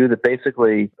view that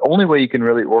basically the only way you can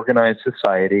really organize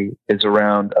society is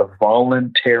around a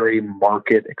voluntary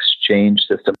market exchange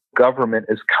system. Government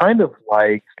is kind of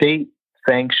like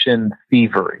state-sanctioned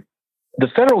thievery. The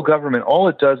federal government, all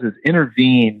it does is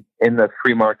intervene in the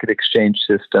free market exchange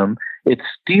system. It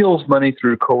steals money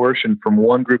through coercion from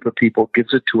one group of people,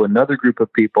 gives it to another group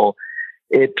of people.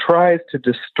 It tries to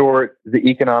distort the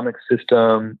economic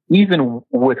system, even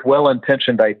with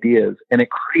well-intentioned ideas, and it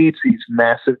creates these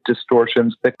massive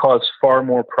distortions that cause far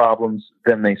more problems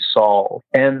than they solve.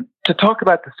 And to talk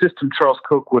about the system Charles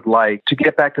Koch would like, to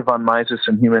get back to von Mises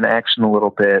and Human Action a little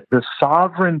bit, the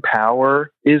sovereign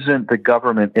power isn't the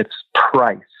government, it's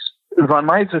price. Von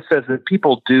Mises says that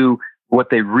people do what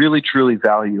they really, truly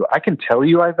value. I can tell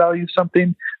you I value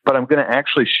something, but I'm going to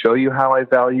actually show you how I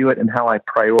value it and how I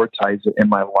prioritize it in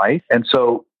my life. And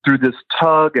so through this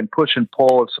tug and push and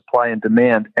pull of supply and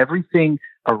demand, everything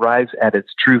arrives at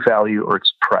its true value or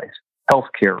its price.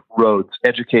 Healthcare, roads,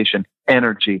 education,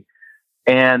 energy.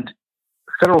 And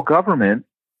federal government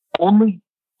only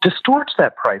distorts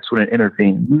that price when it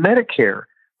intervenes. Medicare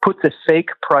puts a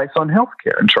fake price on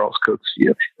healthcare in Charles Koch's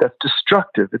view. That's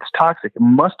destructive. It's toxic. It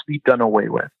must be done away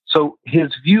with. So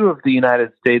his view of the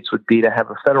United States would be to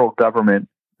have a federal government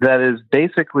that is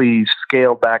basically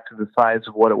scaled back to the size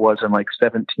of what it was in like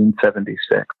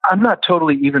 1776. I'm not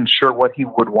totally even sure what he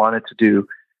would want it to do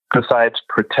besides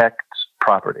protect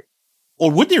property.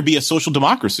 Or would there be a social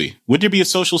democracy? Would there be a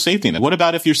social safety net? What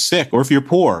about if you're sick or if you're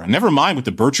poor? Never mind with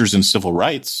the Birchers and civil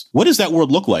rights. What does that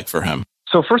world look like for him?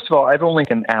 So first of all, I've only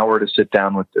an hour to sit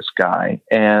down with this guy,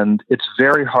 and it's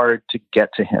very hard to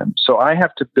get to him. So I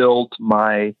have to build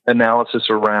my analysis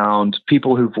around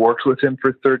people who've worked with him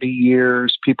for 30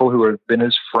 years, people who have been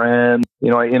his friend.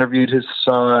 I interviewed his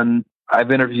son.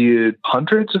 I've interviewed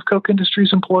hundreds of Koch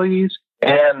Industries employees,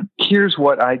 and here's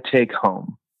what I take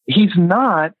home. He's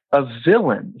not a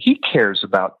villain. He cares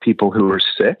about people who are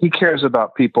sick. He cares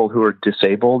about people who are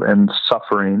disabled and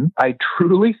suffering. I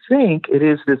truly think it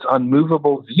is this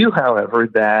unmovable view, however,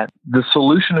 that the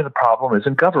solution to the problem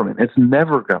isn't government. It's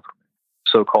never government.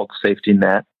 So-called safety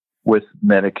net with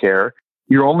Medicare.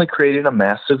 You're only creating a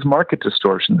massive market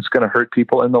distortion that's going to hurt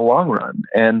people in the long run.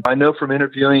 And I know from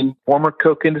interviewing former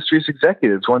Koch Industries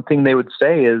executives, one thing they would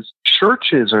say is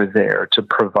churches are there to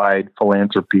provide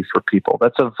philanthropy for people.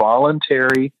 That's a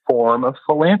voluntary form of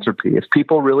philanthropy. If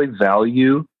people really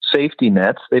value safety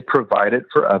nets, they provide it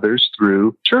for others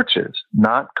through churches,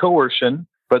 not coercion,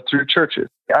 but through churches.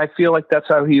 I feel like that's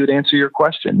how he would answer your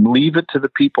question. Leave it to the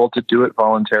people to do it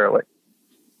voluntarily.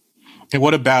 And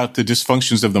what about the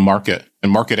dysfunctions of the market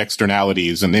and market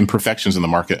externalities and imperfections in the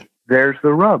market? There's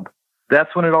the rub.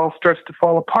 That's when it all starts to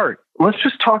fall apart. Let's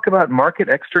just talk about market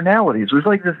externalities. There's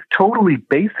like this totally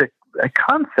basic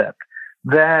concept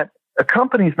that a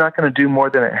company is not going to do more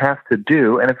than it has to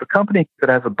do. And if a company that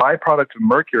has a byproduct of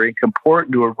mercury can pour it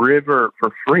into a river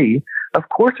for free, of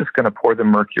course it's going to pour the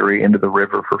mercury into the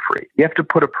river for free. You have to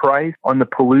put a price on the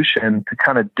pollution to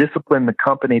kind of discipline the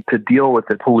company to deal with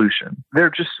the pollution. There are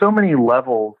just so many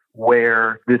levels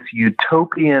where this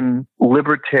utopian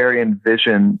libertarian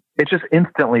vision, it just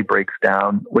instantly breaks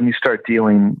down when you start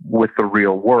dealing with the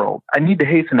real world. I need to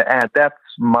hasten to add, that's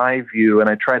my view, and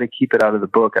I try to keep it out of the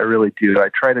book. I really do. I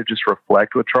try to just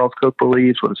reflect what Charles Koch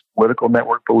believes, what his political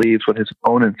network believes, what his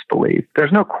opponents believe.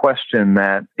 There's no question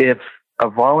that if a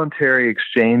voluntary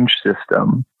exchange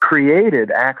system created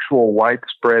actual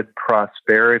widespread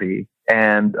prosperity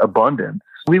and abundance,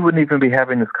 we wouldn't even be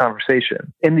having this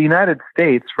conversation. In the United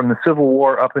States, from the Civil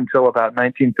War up until about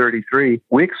 1933,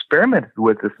 we experimented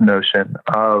with this notion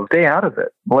of stay out of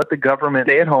it. Let the government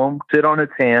stay at home, sit on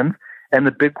its hands, and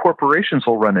the big corporations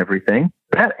will run everything.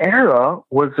 That era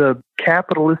was a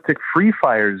capitalistic free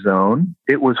fire zone.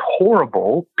 It was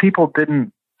horrible. People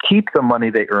didn't keep the money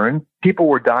they earned. People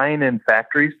were dying in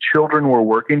factories. Children were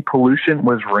working. Pollution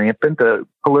was rampant. The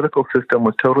political system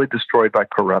was totally destroyed by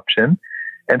corruption.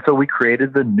 And so we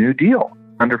created the New Deal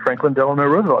under Franklin Delano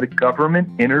Roosevelt. The government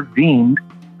intervened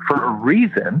for a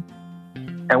reason.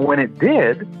 And when it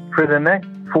did, for the next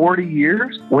 40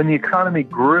 years, when the economy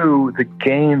grew, the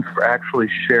gains were actually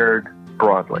shared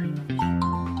broadly.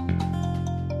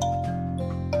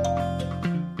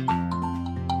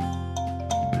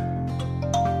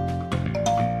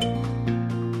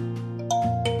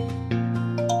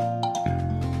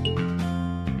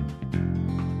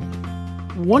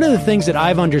 One of the things that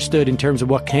I've understood in terms of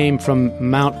what came from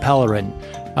Mount Pelerin,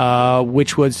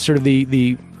 which was sort of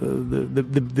the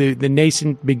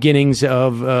nascent beginnings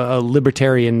of a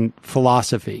libertarian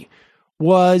philosophy,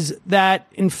 was that,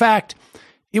 in fact,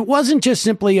 it wasn't just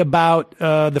simply about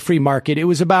the free market. It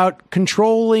was about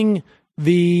controlling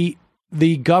the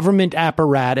government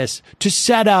apparatus to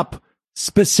set up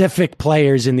specific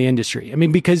players in the industry. I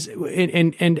mean, because,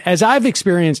 and as I've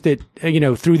experienced it,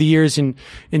 through the years and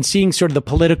seeing sort of the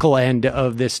political end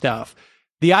of this stuff,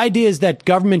 the idea is that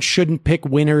government shouldn't pick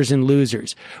winners and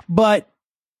losers. But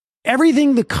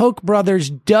everything the Koch brothers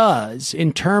does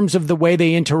in terms of the way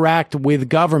they interact with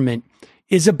government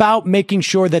is about making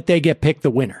sure that they get picked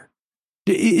the winner.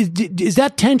 Is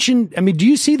that tension? I mean, do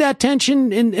you see that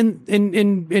tension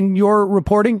in your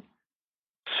reporting?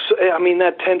 So, I mean,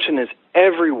 that tension is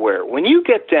everywhere. When you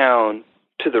get down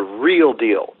to the real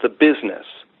deal, the business,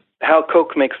 how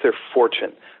Koch makes their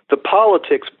fortune, the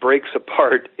politics breaks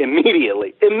apart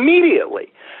immediately. And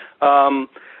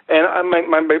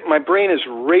my brain is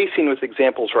racing with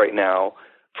examples right now.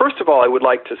 First of all, I would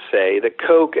like to say that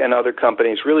Koch and other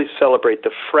companies really celebrate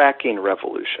the fracking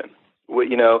revolution.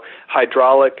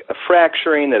 Hydraulic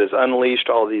fracturing that has unleashed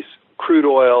all of these crude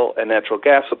oil and natural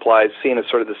gas supplies, seen as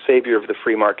sort of the savior of the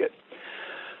free market.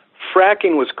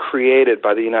 Fracking was created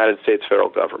by the United States federal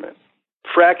government.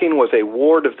 Fracking was a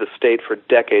ward of the state for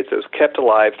decades. It was kept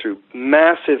alive through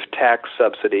massive tax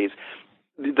subsidies.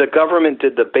 The government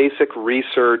did the basic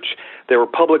research. There were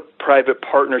public-private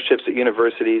partnerships at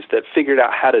universities that figured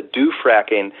out how to do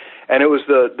fracking, and it was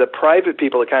the private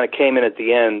people that kind of came in at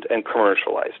the end and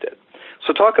commercialized it.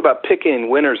 So talk about picking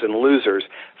winners and losers.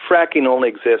 Fracking only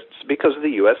exists because of the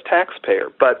U.S. taxpayer.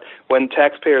 But when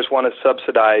taxpayers want to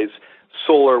subsidize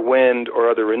solar, wind,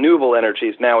 or other renewable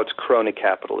energies, now it's crony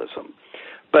capitalism.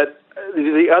 But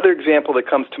the other example that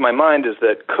comes to my mind is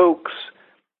that Koch's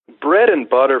bread and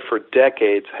butter for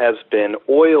decades has been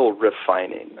oil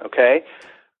refining, okay?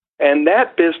 And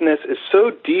that business is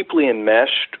so deeply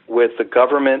enmeshed with the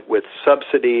government, with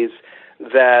subsidies,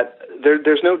 that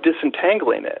there's no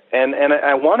disentangling it. And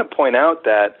I want to point out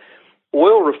that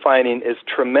oil refining is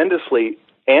tremendously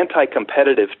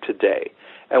anti-competitive today.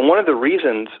 And one of the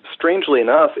reasons, strangely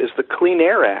enough, is the Clean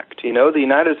Air Act. The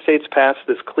United States passed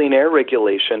this clean air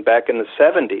regulation back in the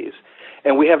 70s,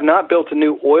 and we have not built a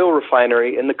new oil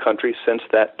refinery in the country since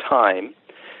that time,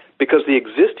 because the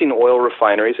existing oil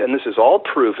refineries, and this is all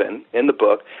proven in the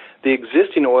book, the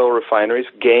existing oil refineries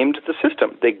gamed the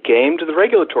system. They gamed the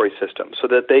regulatory system so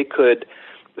that they could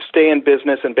stay in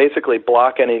business and basically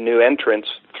block any new entrants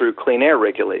through clean air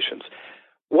regulations.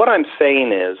 What I'm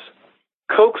saying is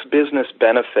Koch's business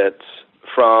benefits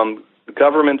from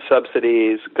government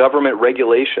subsidies, government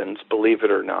regulations, believe it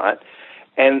or not,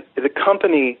 and the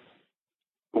company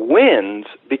wins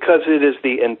because it is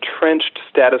the entrenched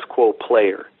status quo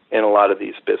player in a lot of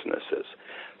these businesses.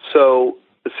 So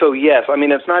yes, I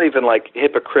mean, it's not even like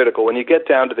hypocritical. When you get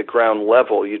down to the ground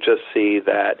level, you just see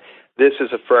that this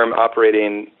is a firm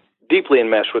operating deeply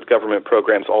enmeshed with government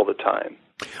programs all the time.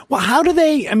 Well, how do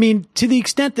they, I mean, to the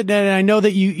extent that, and I know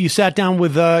that you sat down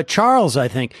with Charles, I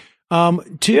think,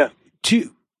 to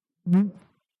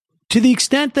the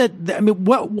extent that, I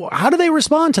mean, how do they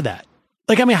respond to that?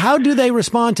 Like, I mean, how do they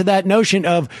respond to that notion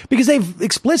of, because they've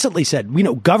explicitly said,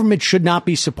 government should not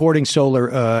be supporting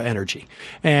solar energy,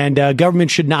 and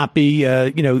government should not be,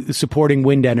 supporting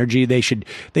wind energy. They should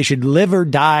live or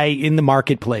die in the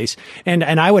marketplace. And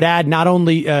I would add, not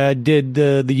only did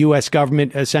the U.S.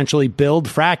 government essentially build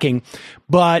fracking,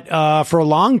 but for a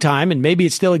long time, and maybe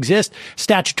it still exists,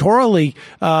 statutorily,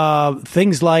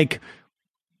 things like,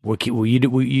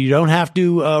 you don't have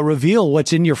to reveal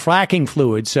what's in your fracking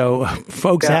fluid. So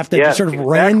folks have to sort of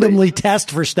randomly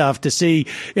test for stuff to see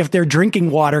if their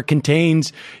drinking water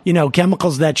contains,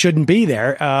 chemicals that shouldn't be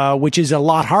there, which is a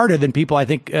lot harder than people, I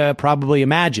think, probably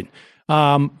imagine.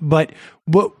 But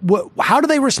how do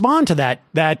they respond to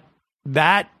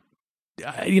that?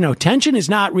 Tension is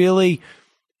not really.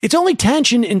 It's only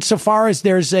tension insofar as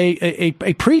there's a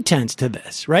pretense to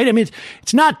this, right? I mean,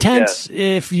 it's not tense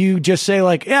if you just say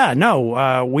like,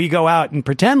 we go out and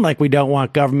pretend like we don't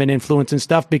want government influence and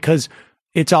stuff because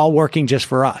it's all working just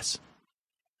for us.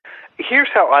 Here's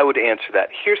how I would answer that.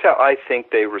 Here's how I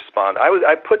think they respond.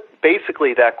 I put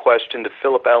basically that question to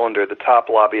Philip Ellender, the top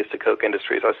lobbyist at Koch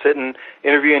Industries. I was sitting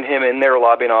interviewing him in their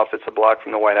lobbying office a block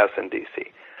from the White House in D.C.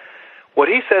 What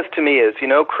he says to me is,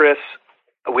 Chris,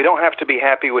 we don't have to be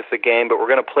happy with the game, but we're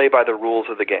going to play by the rules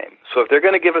of the game. So if they're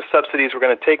going to give us subsidies, we're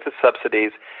going to take the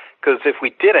subsidies, because if we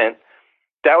didn't,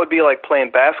 that would be like playing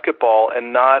basketball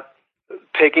and not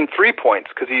taking 3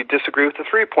 points because you disagree with the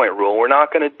 3-point rule. We're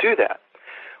not going to do that.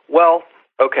 Well,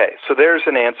 okay, so there's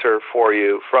an answer for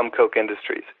you from Koch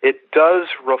Industries. It does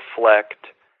reflect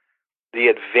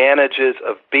the advantages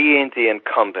of being the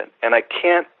incumbent, and I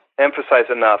can't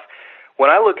emphasize enough, when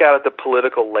I look out at the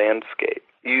political landscape,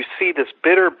 you see this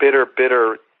bitter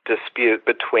dispute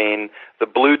between the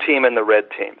blue team and the red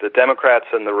team, the Democrats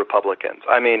and the Republicans.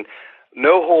 I mean,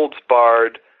 no holds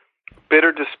barred,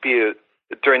 bitter dispute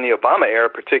during the Obama era,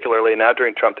 particularly now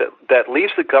during Trump, that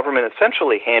leaves the government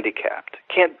essentially handicapped,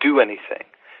 can't do anything.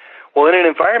 Well, in an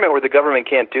environment where the government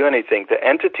can't do anything, the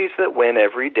entities that win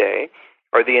every day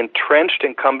are the entrenched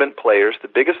incumbent players, the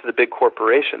biggest of the big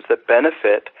corporations that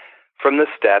benefit from the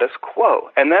status quo,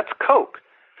 and that's Koch.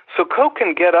 So Koch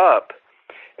can get up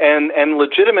and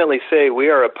legitimately say we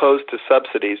are opposed to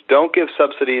subsidies. Don't give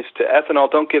subsidies to ethanol.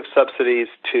 Don't give subsidies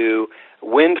to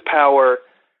wind power.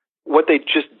 What they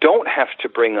just don't have to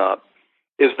bring up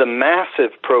is the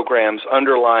massive programs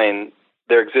underlying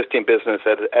their existing business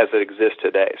as it exists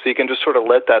today. So you can just sort of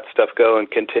let that stuff go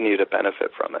and continue to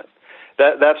benefit from it.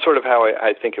 That's sort of how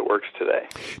I think it works today.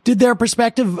 Did their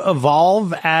perspective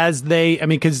evolve as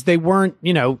because they weren't,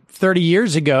 30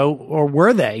 years ago, or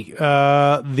were they?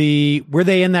 Were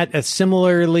they in that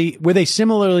were they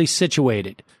similarly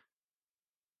situated?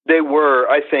 They were,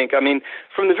 I think.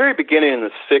 From the very beginning in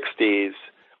the 60s,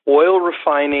 oil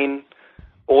refining,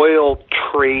 oil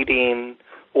trading,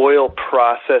 oil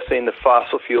processing, the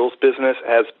fossil fuels business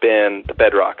has been the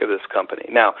bedrock of this company.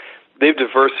 Now, they've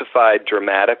diversified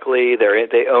dramatically.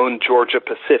 They own Georgia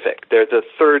Pacific. They're the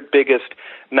third biggest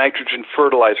nitrogen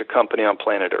fertilizer company on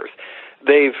planet Earth.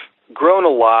 They've grown a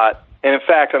lot. And in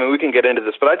fact, we can get into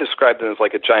this, but I describe them as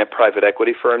like a giant private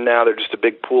equity firm now. They're just a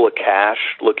big pool of cash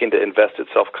looking to invest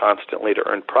itself constantly to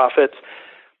earn profits.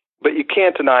 But you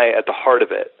can't deny at the heart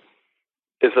of it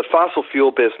is the fossil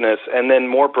fuel business, and then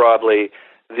more broadly,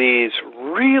 these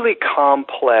really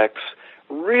complex,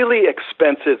 really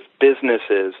expensive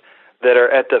businesses that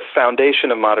are at the foundation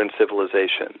of modern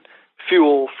civilization.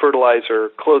 Fuel,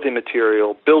 fertilizer, clothing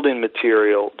material, building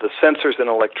material, the sensors and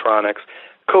electronics.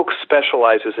 Koch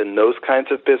specializes in those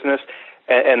kinds of business,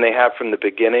 and they have from the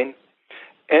beginning.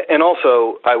 And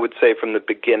also, I would say from the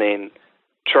beginning,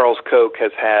 Charles Koch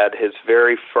has had his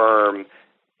very firm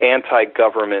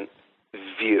anti-government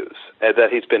views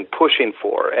that he's been pushing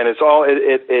for. And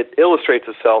it illustrates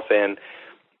itself in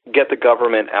get the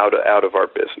government out of our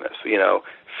business,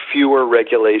 fewer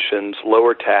regulations,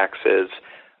 lower taxes,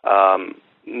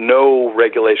 no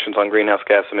regulations on greenhouse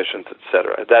gas emissions, et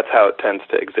cetera. That's how it tends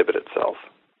to exhibit itself.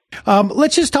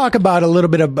 Let's just talk about a little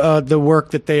bit of the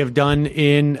work that they have done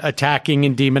in attacking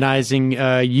and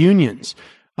demonizing unions.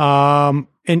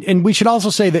 And we should also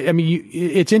say that,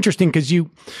 it's interesting because you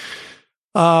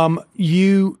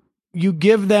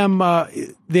give them,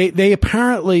 they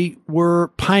apparently were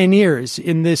pioneers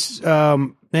in this,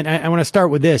 and I want to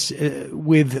start with this,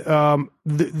 with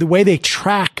the way they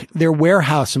track their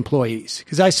warehouse employees.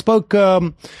 Because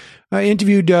I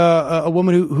interviewed a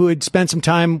woman who had spent some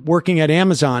time working at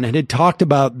Amazon and had talked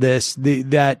about this,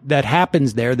 that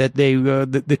happens there, that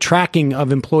the tracking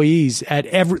of employees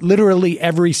at literally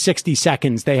every 60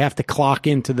 seconds, they have to clock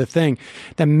into the thing.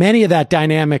 That many of that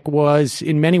dynamic was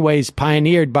in many ways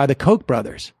pioneered by the Koch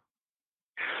brothers.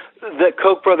 the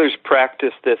Koch brothers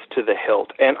practiced this to the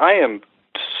hilt, and I am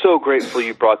so grateful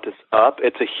you brought this up.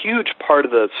 It's a huge part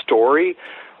of the story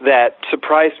that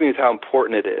surprised me with how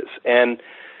important it is. And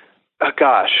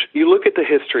gosh, you look at the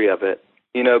history of it.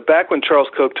 You know, back when Charles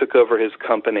Koch took over his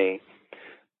company,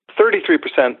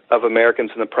 33% of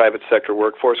Americans in the private sector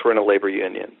workforce were in a labor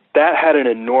union. That had an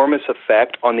enormous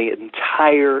effect on the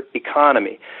entire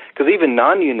economy, because even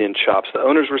non-union shops, the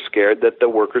owners were scared that the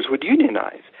workers would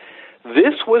unionize.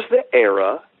 This was the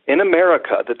era in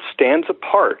America that stands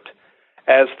apart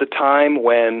as the time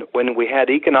when we had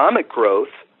economic growth,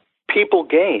 people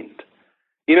gained.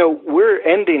 You know, we're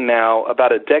ending now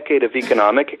about a decade of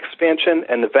economic expansion,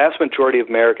 and the vast majority of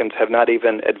Americans have not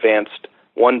even advanced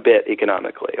one bit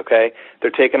economically, okay?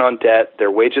 They're taking on debt. Their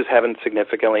wages haven't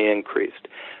significantly increased.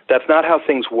 That's not how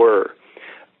things were.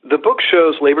 The book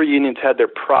shows labor unions had their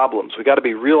problems. We got to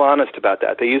be real honest about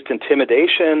that. They used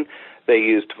intimidation. They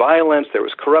used violence. There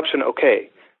was corruption. Okay,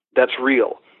 that's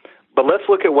real. But let's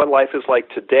look at what life is like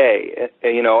today.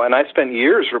 You know, and I spent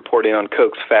years reporting on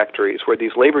Koch's factories where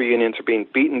these labor unions are being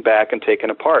beaten back and taken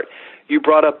apart. You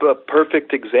brought up a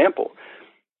perfect example.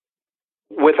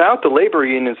 Without the labor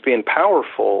unions being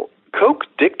powerful, Koch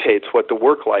dictates what the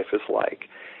work life is like.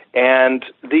 And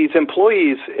these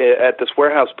employees at this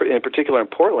warehouse, in particular in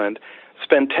Portland,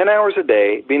 spend 10 hours a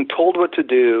day being told what to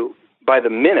do by the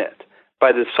minute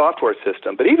by the software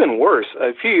system. But even worse,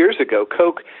 a few years ago,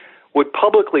 Koch would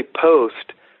publicly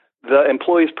post the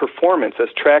employee's performance as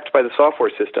tracked by the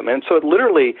software system. And so it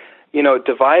literally, you know,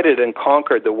 divided and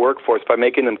conquered the workforce by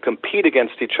making them compete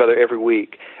against each other every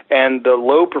week. And the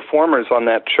low performers on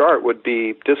that chart would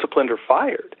be disciplined or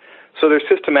fired. So they're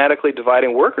systematically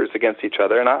dividing workers against each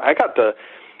other. And I got the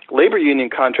labor union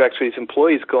contracts for these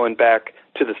employees going back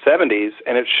to the 70s,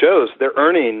 and it shows they're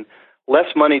earning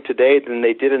less money today than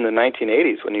they did in the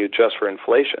 1980s when you adjust for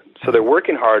inflation. So they're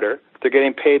working harder, they're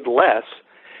getting paid less,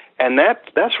 and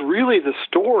that's really the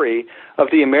story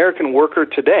of the American worker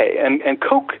today. And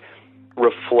Koch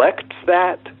reflects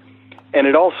that, and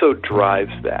it also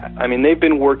drives that. I mean, they've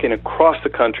been working across the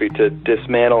country to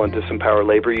dismantle and disempower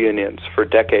labor unions for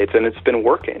decades, and it's been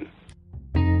working.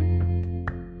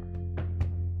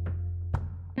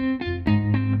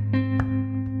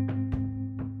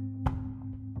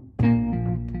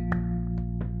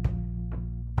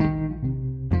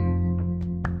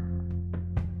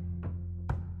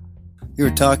 You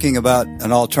were talking about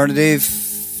an alternative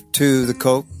to the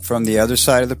Koch from the other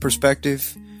side of the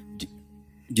perspective.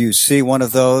 Do you see one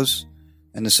of those?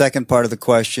 And the second part of the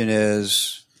question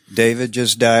is, David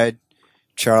just died.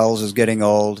 Charles is getting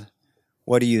old.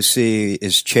 What do you see?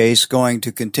 Is Chase going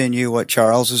to continue what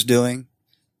Charles is doing?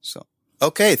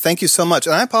 Okay, thank you so much.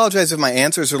 And I apologize if my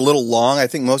answers are a little long. I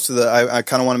think most of I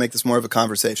kind of want to make this more of a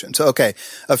conversation. So, okay,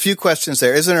 a few questions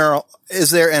there. Is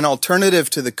there an alternative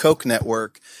to the Koch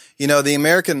network? You know, the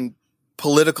American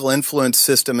political influence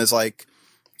system is like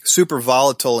super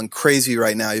volatile and crazy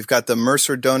right now. You've got the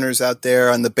Mercer donors out there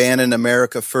on the Bannon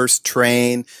America First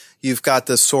train. You've got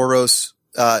the Soros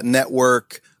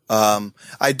network.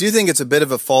 I do think it's a bit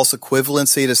of a false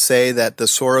equivalency to say that the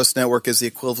Soros network is the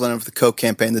equivalent of the Koch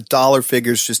campaign. The dollar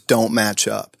figures just don't match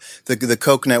up. The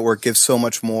Koch network gives so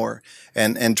much more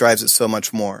and drives it so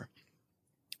much more.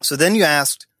 So then you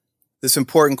asked this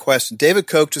important question. David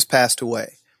Koch just passed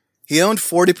away. He owned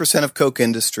 40% of Koch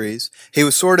Industries. He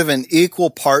was sort of an equal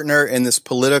partner in this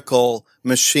political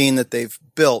machine that they've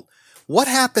built. What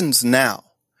happens now?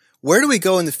 Where do we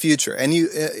go in the future? And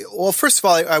well, first of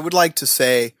all, I would like to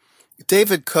say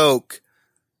David Koch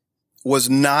was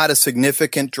not a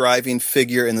significant driving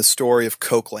figure in the story of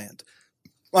Kochland.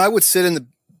 I would sit in the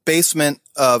basement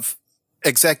of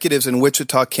executives in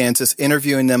Wichita, Kansas,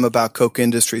 interviewing them about Koch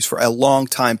Industries for a long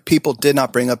time. People did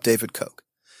not bring up David Koch.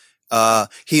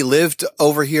 He lived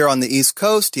over here on the East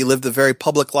Coast. He lived the very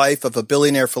public life of a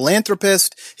billionaire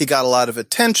philanthropist. He got a lot of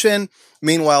attention.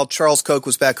 Meanwhile, Charles Koch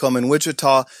was back home in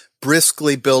Wichita,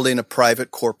 briskly building a private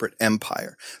corporate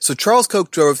empire. So Charles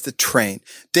Koch drove the train.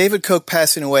 David Koch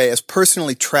passing away, as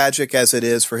personally tragic as it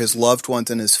is for his loved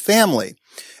ones and his family,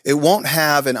 it won't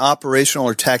have an operational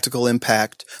or tactical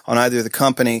impact on either the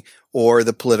company or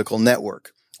the political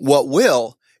network. What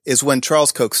will is when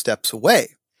Charles Koch steps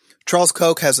away. Charles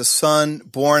Koch has a son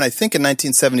born, I think, in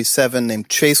 1977 named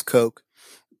Chase Koch.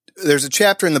 There's a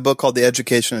chapter in the book called The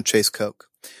Education of Chase Koch.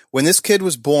 When this kid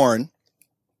was born,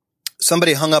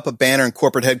 somebody hung up a banner in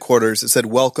corporate headquarters that said,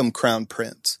 "Welcome, Crown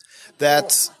Prince."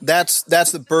 That's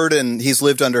the burden he's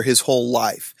lived under his whole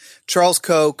life. Charles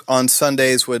Koch on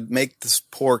Sundays would make this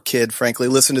poor kid, frankly,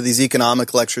 listen to these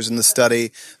economic lectures in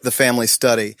the family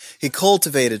study. He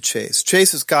cultivated Chase.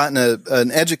 Chase has gotten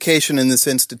an education in this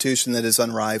institution that is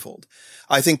unrivaled.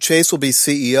 I think Chase will be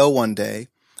CEO one day,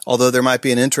 although there might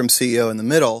be an interim CEO in the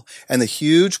middle. And the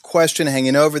huge question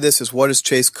hanging over this is, what is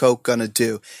Chase Koch going to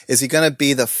do? Is he going to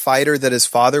be the fighter that his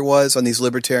father was on these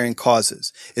libertarian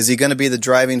causes? Is he going to be the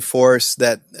driving force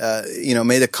that,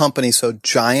 made the company so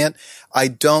giant? I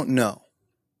don't know.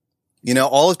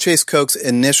 All of Chase Koch's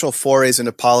initial forays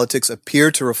into politics appear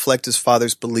to reflect his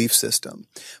father's belief system.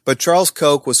 But Charles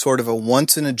Koch was sort of a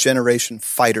once-in-a-generation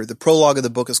fighter. The prologue of the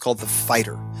book is called The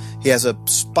Fighter. He has a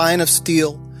spine of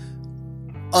steel,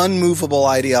 unmovable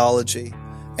ideology,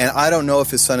 and I don't know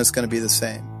if his son is going to be the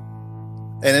same.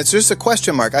 And it's just a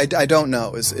question mark. I don't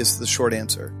know is the short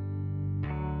answer.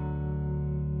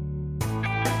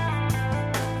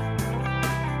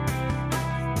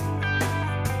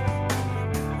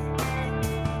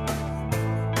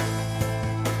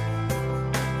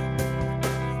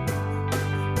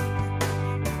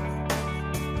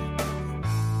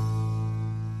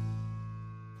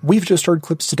 We've just heard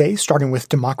clips today, starting with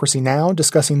Democracy Now!,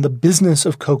 discussing the business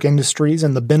of Koch Industries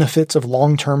and the benefits of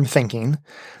long-term thinking.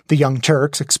 The Young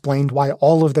Turks explained why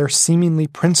all of their seemingly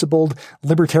principled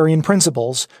libertarian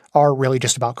principles are really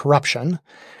just about corruption.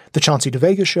 The Chauncey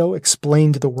DeVega Show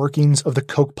explained the workings of the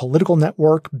Koch political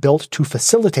network built to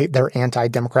facilitate their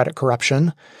anti-democratic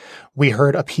corruption. We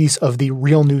heard a piece of the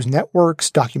Real News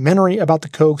Network's documentary about the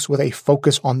Kochs with a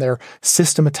focus on their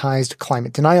systematized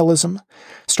climate denialism.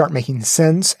 Start Making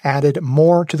Sense added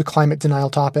more to the climate denial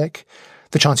topic.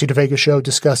 The Chauncey DeVega Show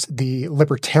discussed the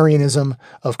libertarianism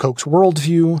of Koch's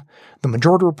worldview. The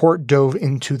Majority Report dove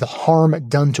into the harm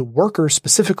done to workers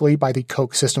specifically by the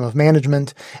Koch system of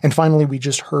management. And finally, we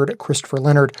just heard Christopher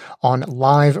Leonard on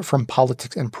Live from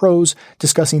Politics and Prose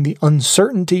discussing the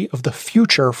uncertainty of the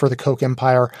future for the Koch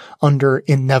empire under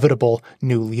inevitable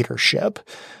new leadership.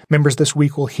 Members this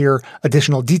week will hear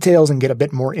additional details and get a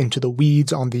bit more into the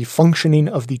weeds on the functioning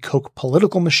of the Koch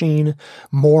political machine,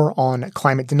 more on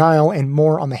climate denial, and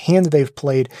more on the hand they've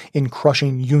played in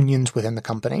crushing unions within the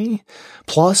company.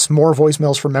 Plus, more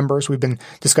voicemails from members. We've been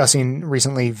discussing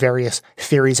recently various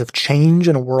theories of change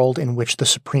in a world in which the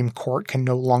Supreme Court can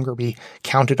no longer be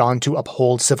counted on to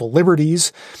uphold civil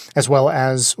liberties, as well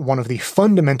as one of the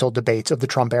fundamental debates of the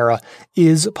Trump era: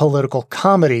 is political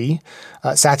comedy,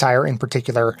 satire in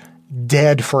particular,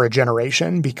 dead for a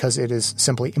generation because it is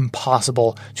simply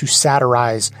impossible to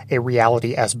satirize a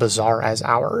reality as bizarre as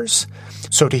ours.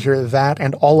 So to hear that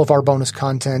and all of our bonus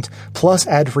content, plus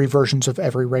ad-free versions of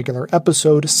every regular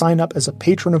episode, sign up as a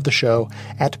patron of the show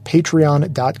at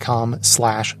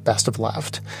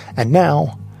patreon.com/bestofleft. And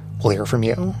now, we'll hear from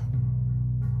you.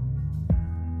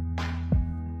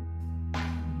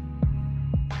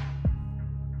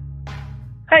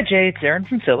 Hi, Jay. It's Aaron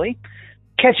from Philly.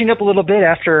 Catching up a little bit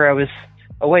after I was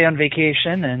away on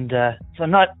vacation, and so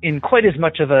I'm not in quite as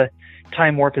much of a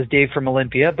time warp as Dave from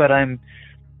Olympia, but I'm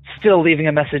still leaving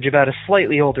a message about a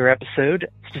slightly older episode,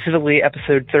 specifically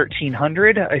episode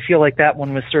 1300. I feel like that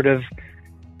one was sort of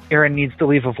Aaron needs to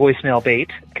leave a voicemail bait,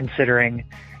 considering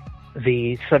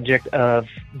the subject of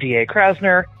D.A.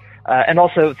 Krasner. And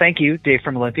also, thank you, Dave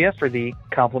from Olympia, for the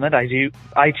compliment. I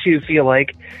too feel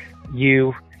like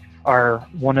you are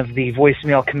one of the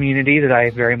voicemail community that I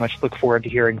very much look forward to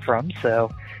hearing from.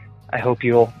 So I hope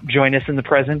you'll join us in the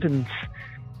present and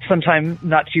sometime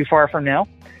not too far from now.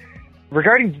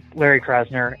 Regarding Larry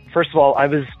Krasner, first of all, I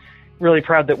was really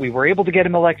proud that we were able to get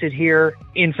him elected here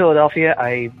in Philadelphia.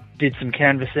 I did some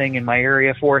canvassing in my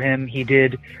area for him. He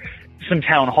did some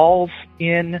town halls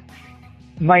in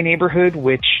my neighborhood,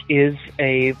 which is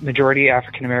a majority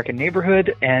African-American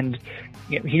neighborhood, and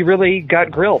he really got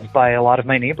grilled by a lot of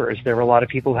my neighbors. There were a lot of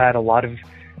people who had a lot of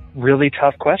really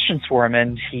tough questions for him,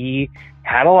 and he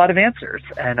had a lot of answers,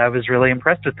 and I was really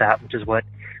impressed with that, which is what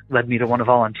led me to want to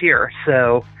volunteer.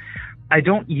 So I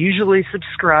don't usually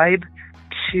subscribe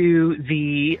to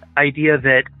the idea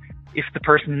that if the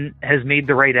person has made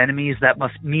the right enemies, that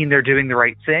must mean they're doing the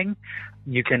right thing.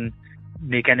 You can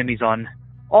make enemies on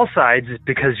all sides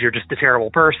because you're just a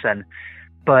terrible person.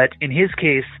 But in his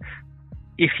case,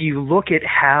 if you look at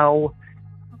how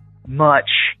much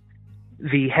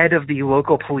the head of the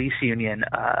local police union,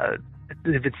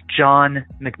 if it's John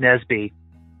McNesby,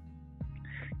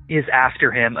 is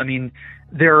after him, I mean,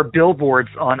 there are billboards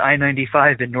on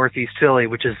I-95 in Northeast Philly,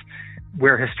 which is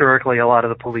where historically a lot of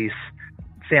the police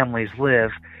families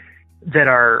live, that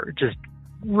are just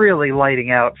really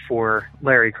lighting out for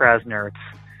Larry Krasner.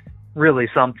 It's really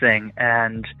something,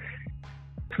 and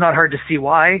it's not hard to see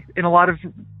why in a lot of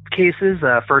cases.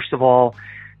 First of all,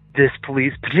 this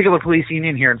particular police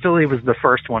union here in Philly was the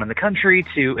first one in the country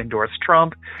to endorse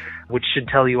Trump, which should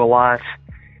tell you a lot.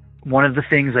 One of the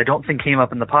things I don't think came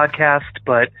up in the podcast,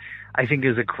 but I think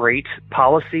is a great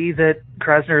policy that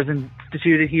Krasner has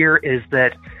instituted here, is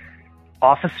that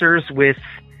officers with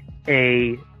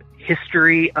a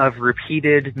history of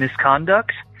repeated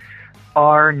misconduct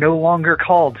are no longer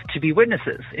called to be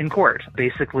witnesses in court.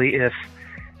 Basically, if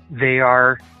they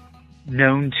are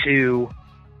known to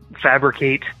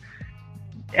fabricate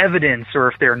evidence,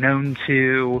 or if they're known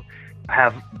to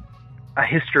have a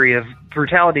history of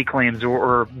brutality claims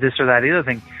or this or that, the other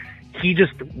thing, he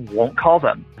just won't call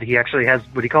them. He actually has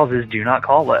what he calls his do not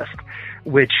call list,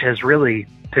 which has really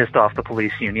pissed off the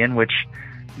police union, which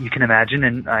you can imagine,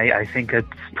 and I think it's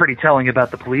pretty telling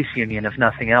about the police union, if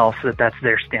nothing else, that that's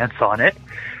their stance on it.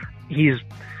 He's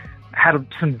had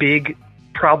some big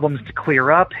problems to clear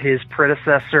up. His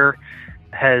predecessor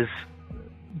has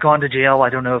gone to jail. I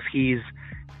don't know if he's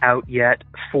out yet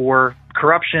for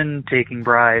corruption, taking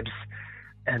bribes,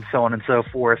 and so on and so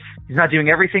forth. He's not doing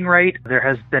everything right. There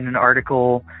has been an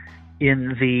article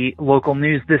in the local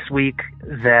news this week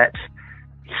that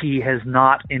he has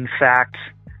not, in fact,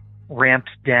 ramped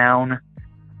down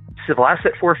civil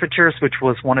asset forfeitures, which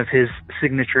was one of his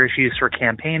signature issues for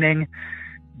campaigning,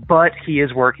 but he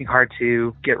is working hard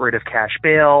to get rid of cash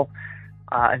bail.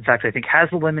 In fact, I think has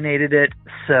eliminated it.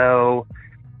 So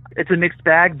it's a mixed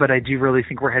bag, but I do really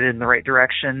think we're headed in the right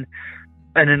direction.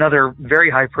 And another very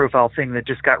high-profile thing that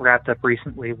just got wrapped up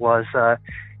recently was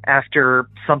after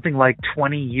something like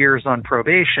 20 years on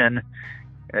probation,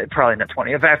 probably not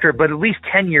 20, after, but at least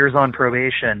 10 years on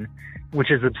probation, which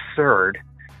is absurd.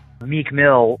 Meek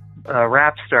Mill, a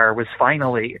rap star, was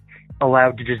finally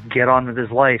allowed to just get on with his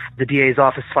life. The DA's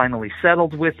office finally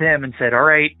settled with him and said, all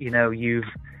right, you've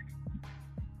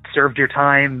served your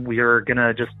time. We are going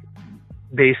to just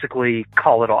basically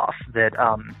call it off. That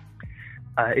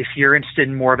if you're interested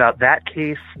in more about that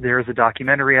case, there's a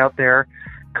documentary out there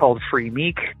called Free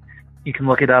Meek. You can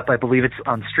look it up. I believe it's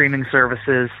on streaming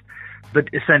services. But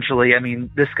essentially, I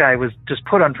mean, this guy was just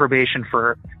put on probation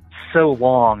for so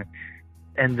long,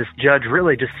 and this judge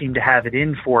really just seemed to have it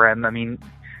in for him. I mean,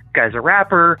 guy's a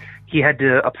rapper. He had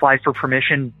to apply for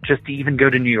permission just to even go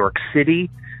to New York City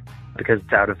because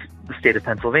it's out of the state of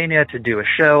Pennsylvania to do a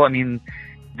show. I mean,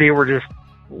 they were just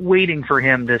waiting for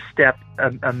him to step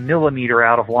a millimeter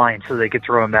out of line so they could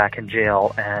throw him back in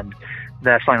jail, and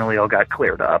that finally all got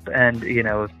cleared up. And,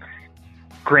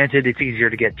 granted, it's easier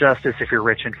to get justice if you're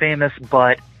rich and famous,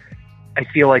 but I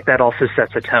feel like that also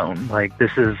sets a tone. Like,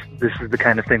 this is the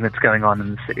kind of thing that's going on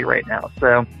in the city right now.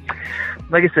 So,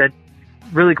 like I said,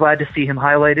 really glad to see him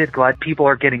highlighted. Glad people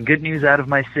are getting good news out of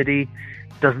my city.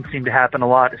 Doesn't seem to happen a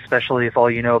lot, especially if all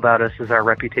you know about us is our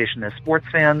reputation as sports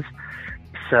fans.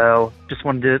 So just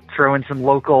wanted to throw in some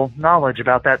local knowledge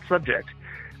about that subject.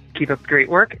 Keep up the great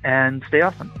work and stay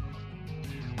awesome.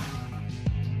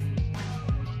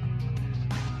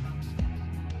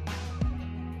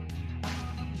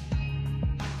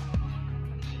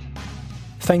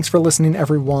 Thanks for listening,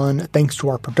 everyone. Thanks to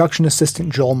our production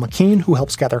assistant, Joel McKean, who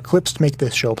helps gather clips to make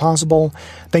this show possible.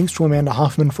 Thanks to Amanda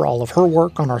Hoffman for all of her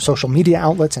work on our social media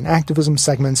outlets and activism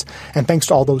segments. And thanks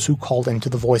to all those who called into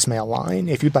the voicemail line.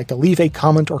 If you'd like to leave a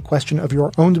comment or question of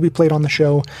your own to be played on the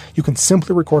show, you can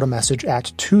simply record a message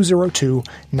at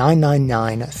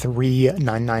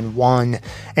 202-999-3991.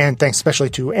 And thanks especially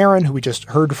to Aaron, who we just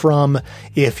heard from.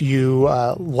 If you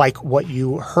like what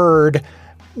you heard,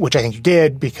 which I think you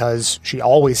did because she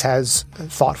always has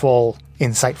thoughtful,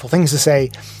 insightful things to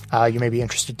say, you may be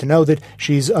interested to know that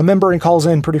she's a member and calls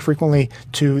in pretty frequently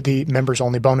to the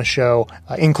members-only bonus show,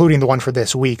 including the one for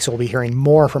this week. So we'll be hearing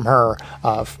more from her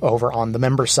over on the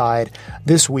member side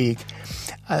this week.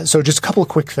 So just a couple of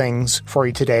quick things for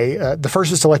you today. The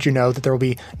first is to let you know that there will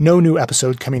be no new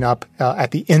episode coming up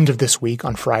at the end of this week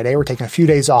on Friday. We're taking a few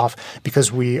days off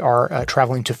because we are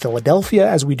traveling to Philadelphia,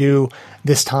 as we do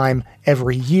this time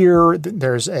every year.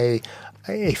 There's a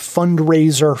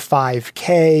fundraiser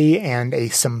 5K and a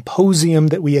symposium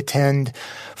that we attend.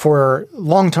 For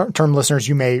long-term listeners,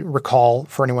 you may recall,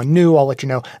 for anyone new, I'll let you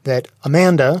know that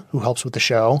Amanda, who helps with the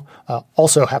show,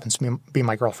 also happens to be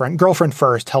my girlfriend. Girlfriend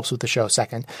first, helps with the show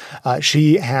second.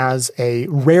 She has a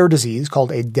rare disease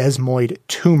called a desmoid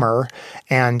tumor,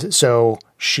 and so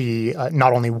she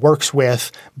not only works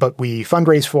with, but we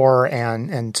fundraise for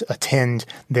and attend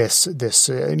this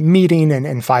meeting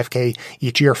and 5K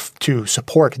each year to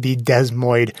support the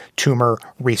Desmoid Tumor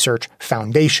Research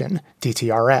Foundation,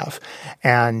 DTRF.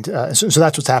 And so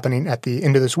that's what's happening at the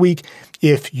end of this week.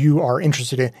 If you are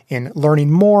interested in learning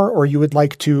more, or you would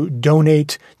like to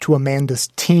donate to Amanda's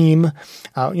team,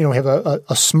 we have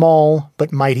a small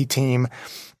but mighty team.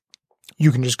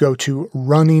 You can just go to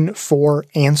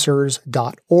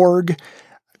runningforanswers.org,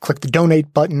 click the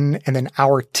donate button, and then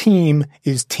our team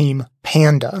is Team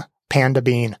Panda. Panda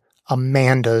being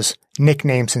Amanda's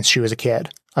nickname since she was a kid.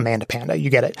 Amanda Panda.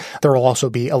 You get it. There will also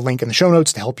be a link in the show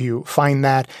notes to help you find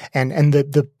that. And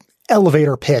the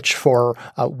elevator pitch for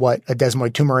what a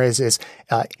desmoid tumor is it's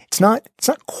not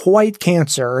quite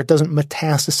cancer. It doesn't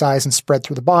metastasize and spread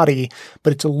through the body,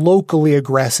 but it's locally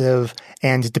aggressive,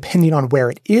 and depending on where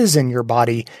it is in your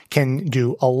body, can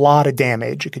do a lot of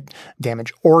damage. It could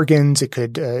damage organs. It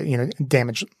could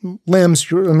damage limbs.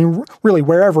 I mean, really,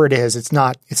 wherever it is, it's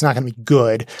not going to be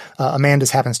good.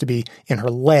 Amanda's happens to be in her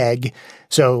leg,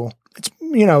 so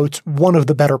it's one of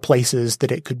the better places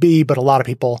that it could be. But a lot of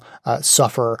people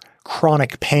suffer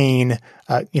chronic pain,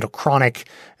 I guess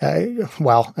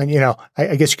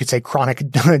you could say chronic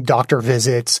doctor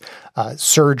visits,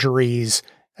 surgeries,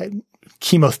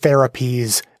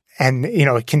 chemotherapies, and,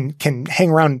 it can hang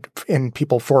around in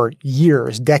people for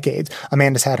years, decades.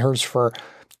 Amanda's had hers for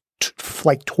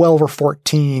like 12 or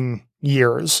 14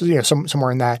 years,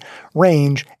 somewhere in that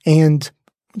range. And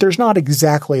there's not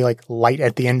exactly like light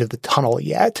at the end of the tunnel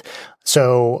yet.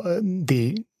 So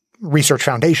the Research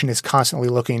Foundation is constantly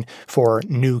looking for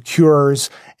new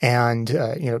cures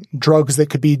and, drugs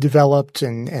that could be developed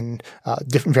and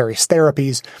different various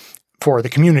therapies for the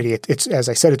community. It's, as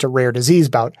I said, it's a rare disease.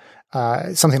 About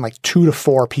something like 2 to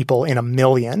 4 people in 1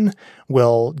 million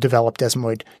will develop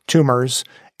desmoid tumors.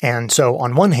 And so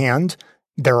on one hand,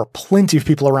 there are plenty of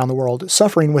people around the world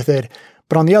suffering with it.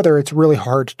 But on the other, it's really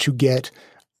hard to get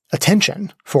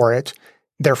attention for it.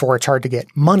 Therefore, it's hard to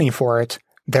get money for it.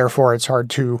 Therefore, it's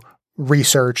hard to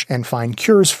research and find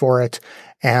cures for it.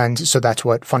 And so that's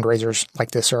what fundraisers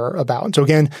like this are about. So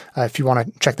again, if you want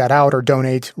to check that out or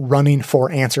donate,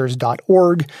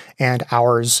 runningforanswers.org, and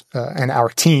our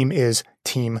team is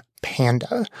Team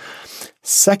Panda.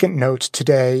 Second note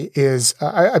today is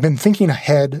I've been thinking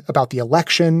ahead about the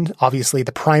election. Obviously,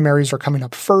 the primaries are coming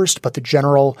up first, but the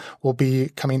general will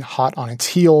be coming hot on its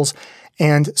heels.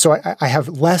 And so I have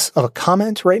less of a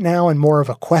comment right now and more of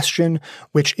a question,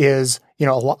 which is, a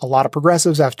lot of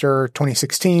progressives after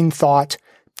 2016 thought,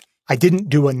 I didn't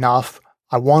do enough.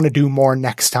 I want to do more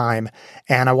next time.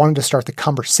 And I wanted to start the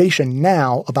conversation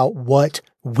now about what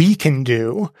we can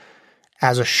do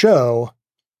as a show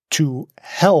to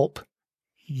help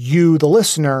you, the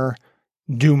listener,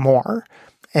 do more.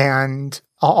 And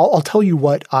I'll tell you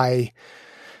what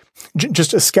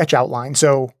just a sketch outline.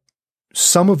 So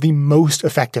some of the most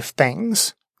effective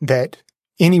things that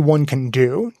anyone can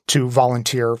do to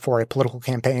volunteer for a political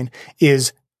campaign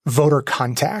is voter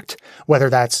contact, whether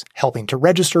that's helping to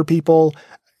register people,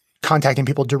 contacting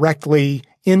people directly,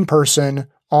 in person,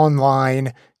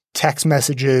 online, text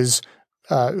messages,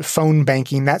 phone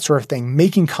banking, that sort of thing,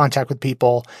 making contact with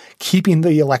people, keeping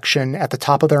the election at the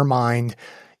top of their mind,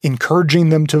 encouraging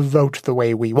them to vote the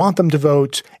way we want them to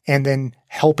vote, and then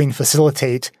helping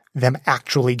facilitate them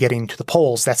actually getting to the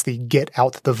polls. That's the Get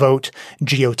Out the Vote,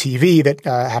 GOTV, that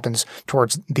happens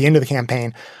towards the end of the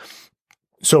campaign.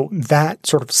 So that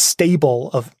sort of stable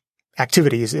of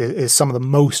activities is some of the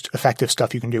most effective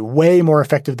stuff you can do. Way more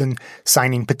effective than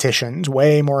signing petitions,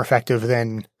 way more effective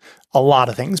than a lot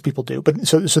of things people do. But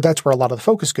so that's where a lot of the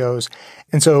focus goes.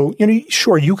 And so,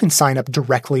 sure, you can sign up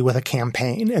directly with a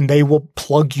campaign and they will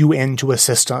plug you into a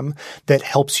system that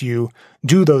helps you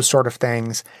do those sort of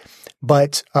things.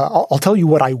 But I'll tell you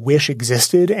what I wish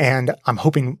existed, and I'm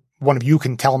hoping one of you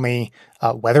can tell me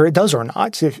whether it does or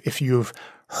not. If you've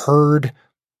heard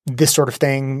this sort of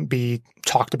thing be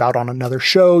talked about on another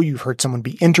show, you've heard someone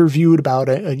be interviewed about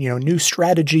a new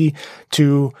strategy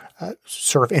to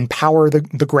sort of empower the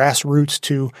grassroots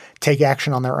to take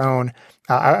action on their own.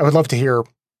 I would love to hear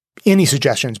any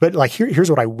suggestions, but here's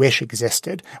what I wish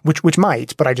existed, which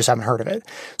might, but I just haven't heard of it.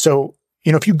 So,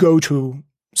 if you go to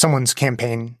someone's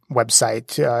campaign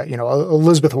website,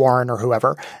 Elizabeth Warren or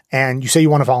whoever, and you say you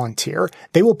want to volunteer,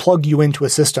 they will plug you into a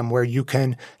system where you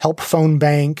can help phone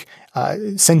bank,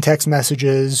 send text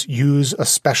messages, use a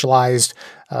specialized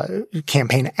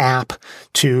campaign app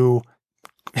to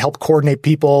help coordinate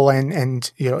people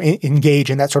and engage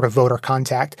in that sort of voter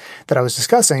contact that I was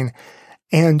discussing.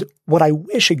 And what I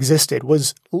wish existed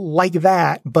was like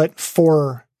that, but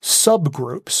for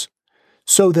subgroups.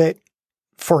 so that,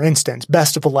 for instance,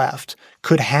 Best of the Left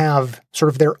could have sort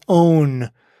of their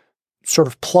own sort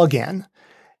of plug-in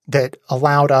that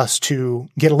allowed us to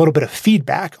get a little bit of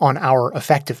feedback on our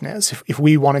effectiveness. If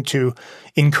we wanted to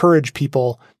encourage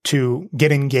people to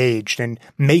get engaged and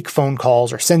make phone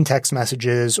calls or send text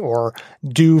messages or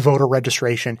do voter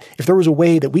registration, if there was a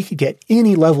way that we could get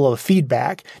any level of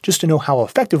feedback just to know how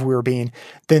effective we were being,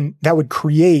 then that would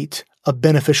create a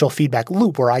beneficial feedback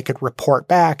loop where I could report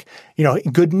back,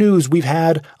 good news, we've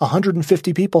had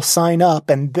 150 people sign up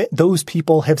and those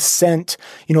people have sent,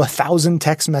 1,000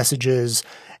 text messages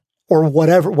or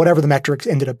whatever the metrics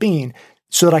ended up being,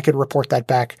 so that I could report that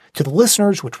back to the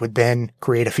listeners, which would then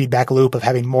create a feedback loop of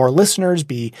having more listeners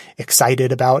be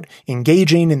excited about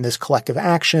engaging in this collective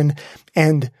action.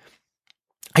 And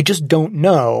I just don't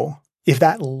know if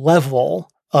that level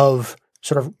of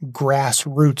sort of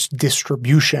grassroots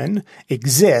distribution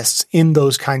exists in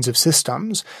those kinds of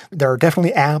systems. There are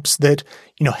definitely apps that,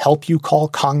 help you call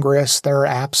Congress. There are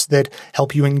apps that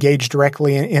help you engage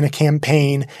directly in a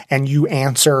campaign and you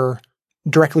answer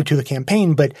directly to the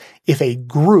campaign. But if a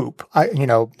group,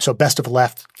 so Best of the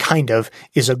Left kind of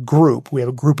is a group. We have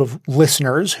a group of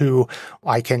listeners who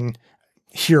I can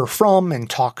hear from and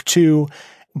talk to.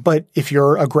 But if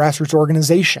you're a grassroots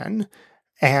organization,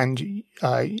 and,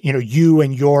 you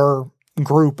and your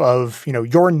group of,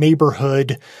 your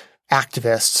neighborhood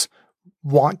activists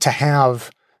want to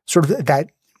have sort of that,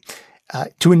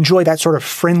 to enjoy that sort of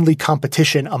friendly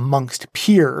competition amongst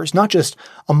peers, not just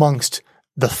amongst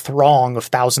the throng of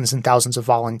thousands and thousands of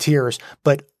volunteers,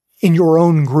 but in your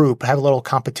own group, have a little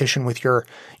competition with your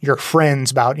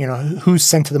friends about, who's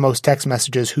sent the most text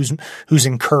messages, who's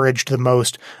encouraged the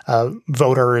most,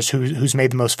 voters, who's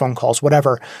made the most phone calls,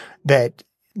 whatever,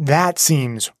 that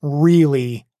seems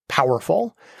really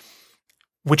powerful,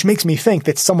 which makes me think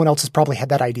that someone else has probably had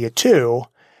that idea too.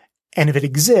 And if it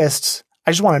exists,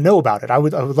 I just want to know about it. I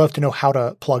would love to know how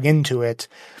to plug into it.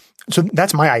 So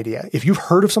that's my idea. If you've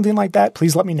heard of something like that,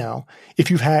 please let me know. If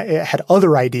you've had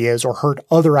other ideas or heard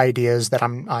other ideas that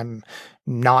I'm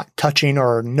not touching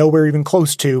or nowhere even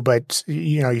close to, but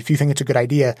if you think it's a good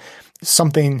idea,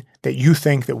 something that you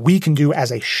think that we can do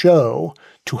as a show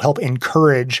to help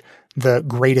encourage the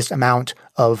greatest amount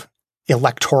of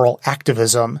electoral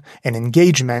activism and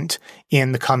engagement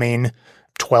in the coming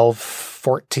 12,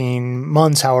 14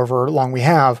 months, however long we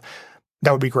have,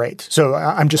 that would be great. So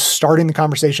I'm just starting the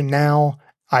conversation now.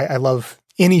 I love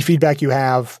any feedback you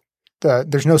have.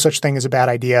 There's no such thing as a bad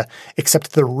idea,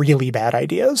 except the really bad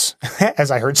ideas,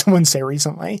 as I heard someone say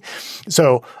recently.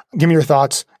 So give me your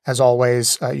thoughts. As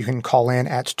always, you can call in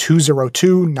at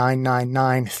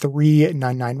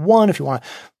 202-999-3991 if you want to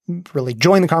really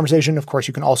join the conversation. Of course,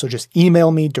 you can also just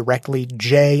email me directly,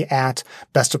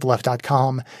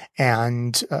 j@bestoftheleft.com.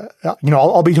 And,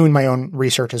 I'll be doing my own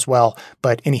research as well,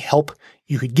 but any help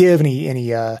you could give,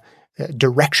 any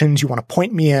directions you want to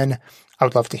point me in, I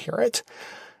would love to hear it.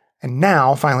 And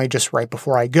now, finally, just right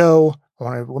before I go, I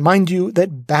want to remind you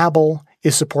that Babbel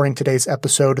is supporting today's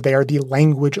episode. They are the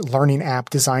language learning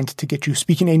app designed to get you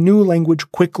speaking a new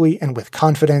language quickly and with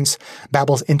confidence.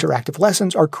 Babbel's interactive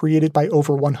lessons are created by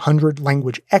over 100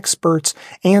 language experts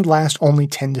and last only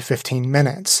 10 to 15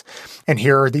 minutes. And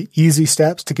here are the easy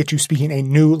steps to get you speaking a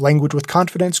new language with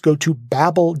confidence. Go to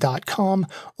Babbel.com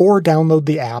or download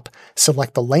the app,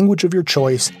 select the language of your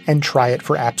choice, and try it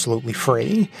for absolutely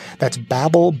free. That's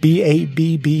Babbel,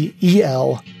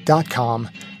 Babbel.com.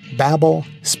 Babbel,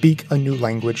 speak a new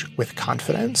language with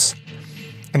confidence.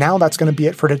 And now that's going to be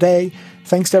it for today.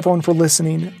 Thanks to everyone for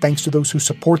listening. Thanks to those who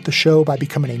support the show by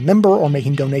becoming a member or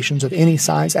making donations of any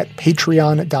size at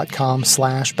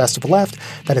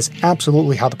patreon.com/bestoftheleft. That is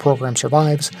absolutely how the program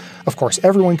survives. Of course,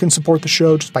 everyone can support the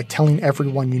show just by telling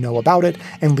everyone you know about it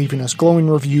and leaving us glowing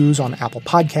reviews on Apple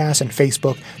Podcasts and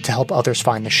Facebook to help others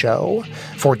find the show.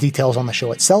 For details on the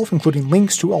show itself, including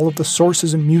links to all of the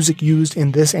sources and music used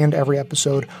in this and every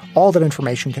episode, all that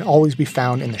information can always be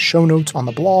found in the show notes on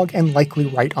the blog and likely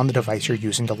right on the device you're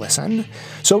using to listen.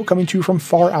 So, coming to you from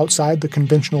far outside the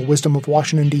conventional wisdom of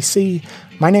Washington, D.C.,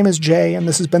 my name is Jay, and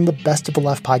this has been the Best of the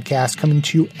Left podcast, coming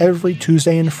to you every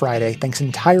Tuesday and Friday, thanks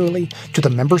entirely to the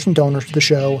members and donors to the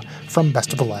show from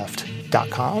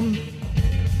bestoftheleft.com.